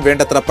നടപ്പാക്കൽ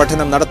വേണ്ടത്ര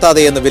പഠനം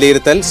നടത്താതെയെന്ന്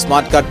വിലയിരുത്തൽ.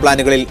 സ്മാർട്ട് കാർഡ്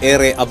പ്ലാനുകളിൽ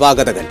ഏറെ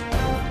അപാകതകൾ.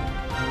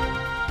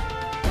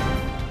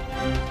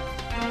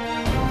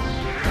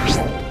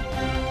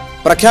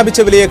 പ്രഖ്യാപിച്ച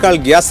വിലയേക്കാൾ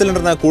ഗ്യാസ്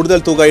സിലിണ്ടറിന് കൂടുതൽ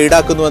തുക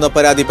ഈടാക്കുന്നുവെന്ന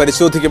പരാതി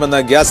പരിശോധിക്കുമെന്ന്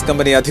ഗ്യാസ്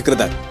കമ്പനി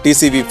അധികൃതർ.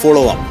 TCV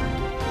follow up.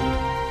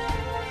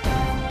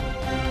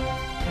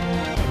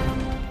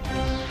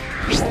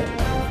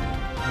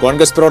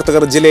 കോൺഗ്രസ്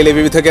പ്രവർത്തകർ ജില്ലയിലെ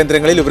വിവിധ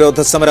കേന്ദ്രങ്ങളിൽ ഉപരോധ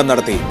സമരം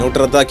നടത്തി. നോട്ട്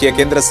റദ്ദാക്കിയ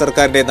കേന്ദ്ര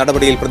സർക്കാരിന്റെ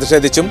നടപടിയിൽ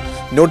പ്രതിഷേധിച്ചും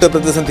നോട്ട്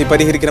പ്രതിസന്ധി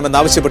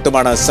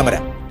പരിഹരിക്കണമെന്നാവശ്യപ്പെട്ടുമാണ്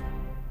സമരം.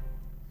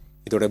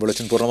 ഇതോടെ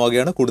ബുള്ളറ്റിൻ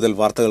പൂർണ്ണമാവുകയാണ്. കൂടുതൽ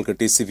വാർത്തകൾക്ക്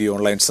TCV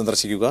ഓൺലൈൻ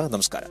സന്ദർശിക്കുക.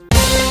 നമസ്കാരം.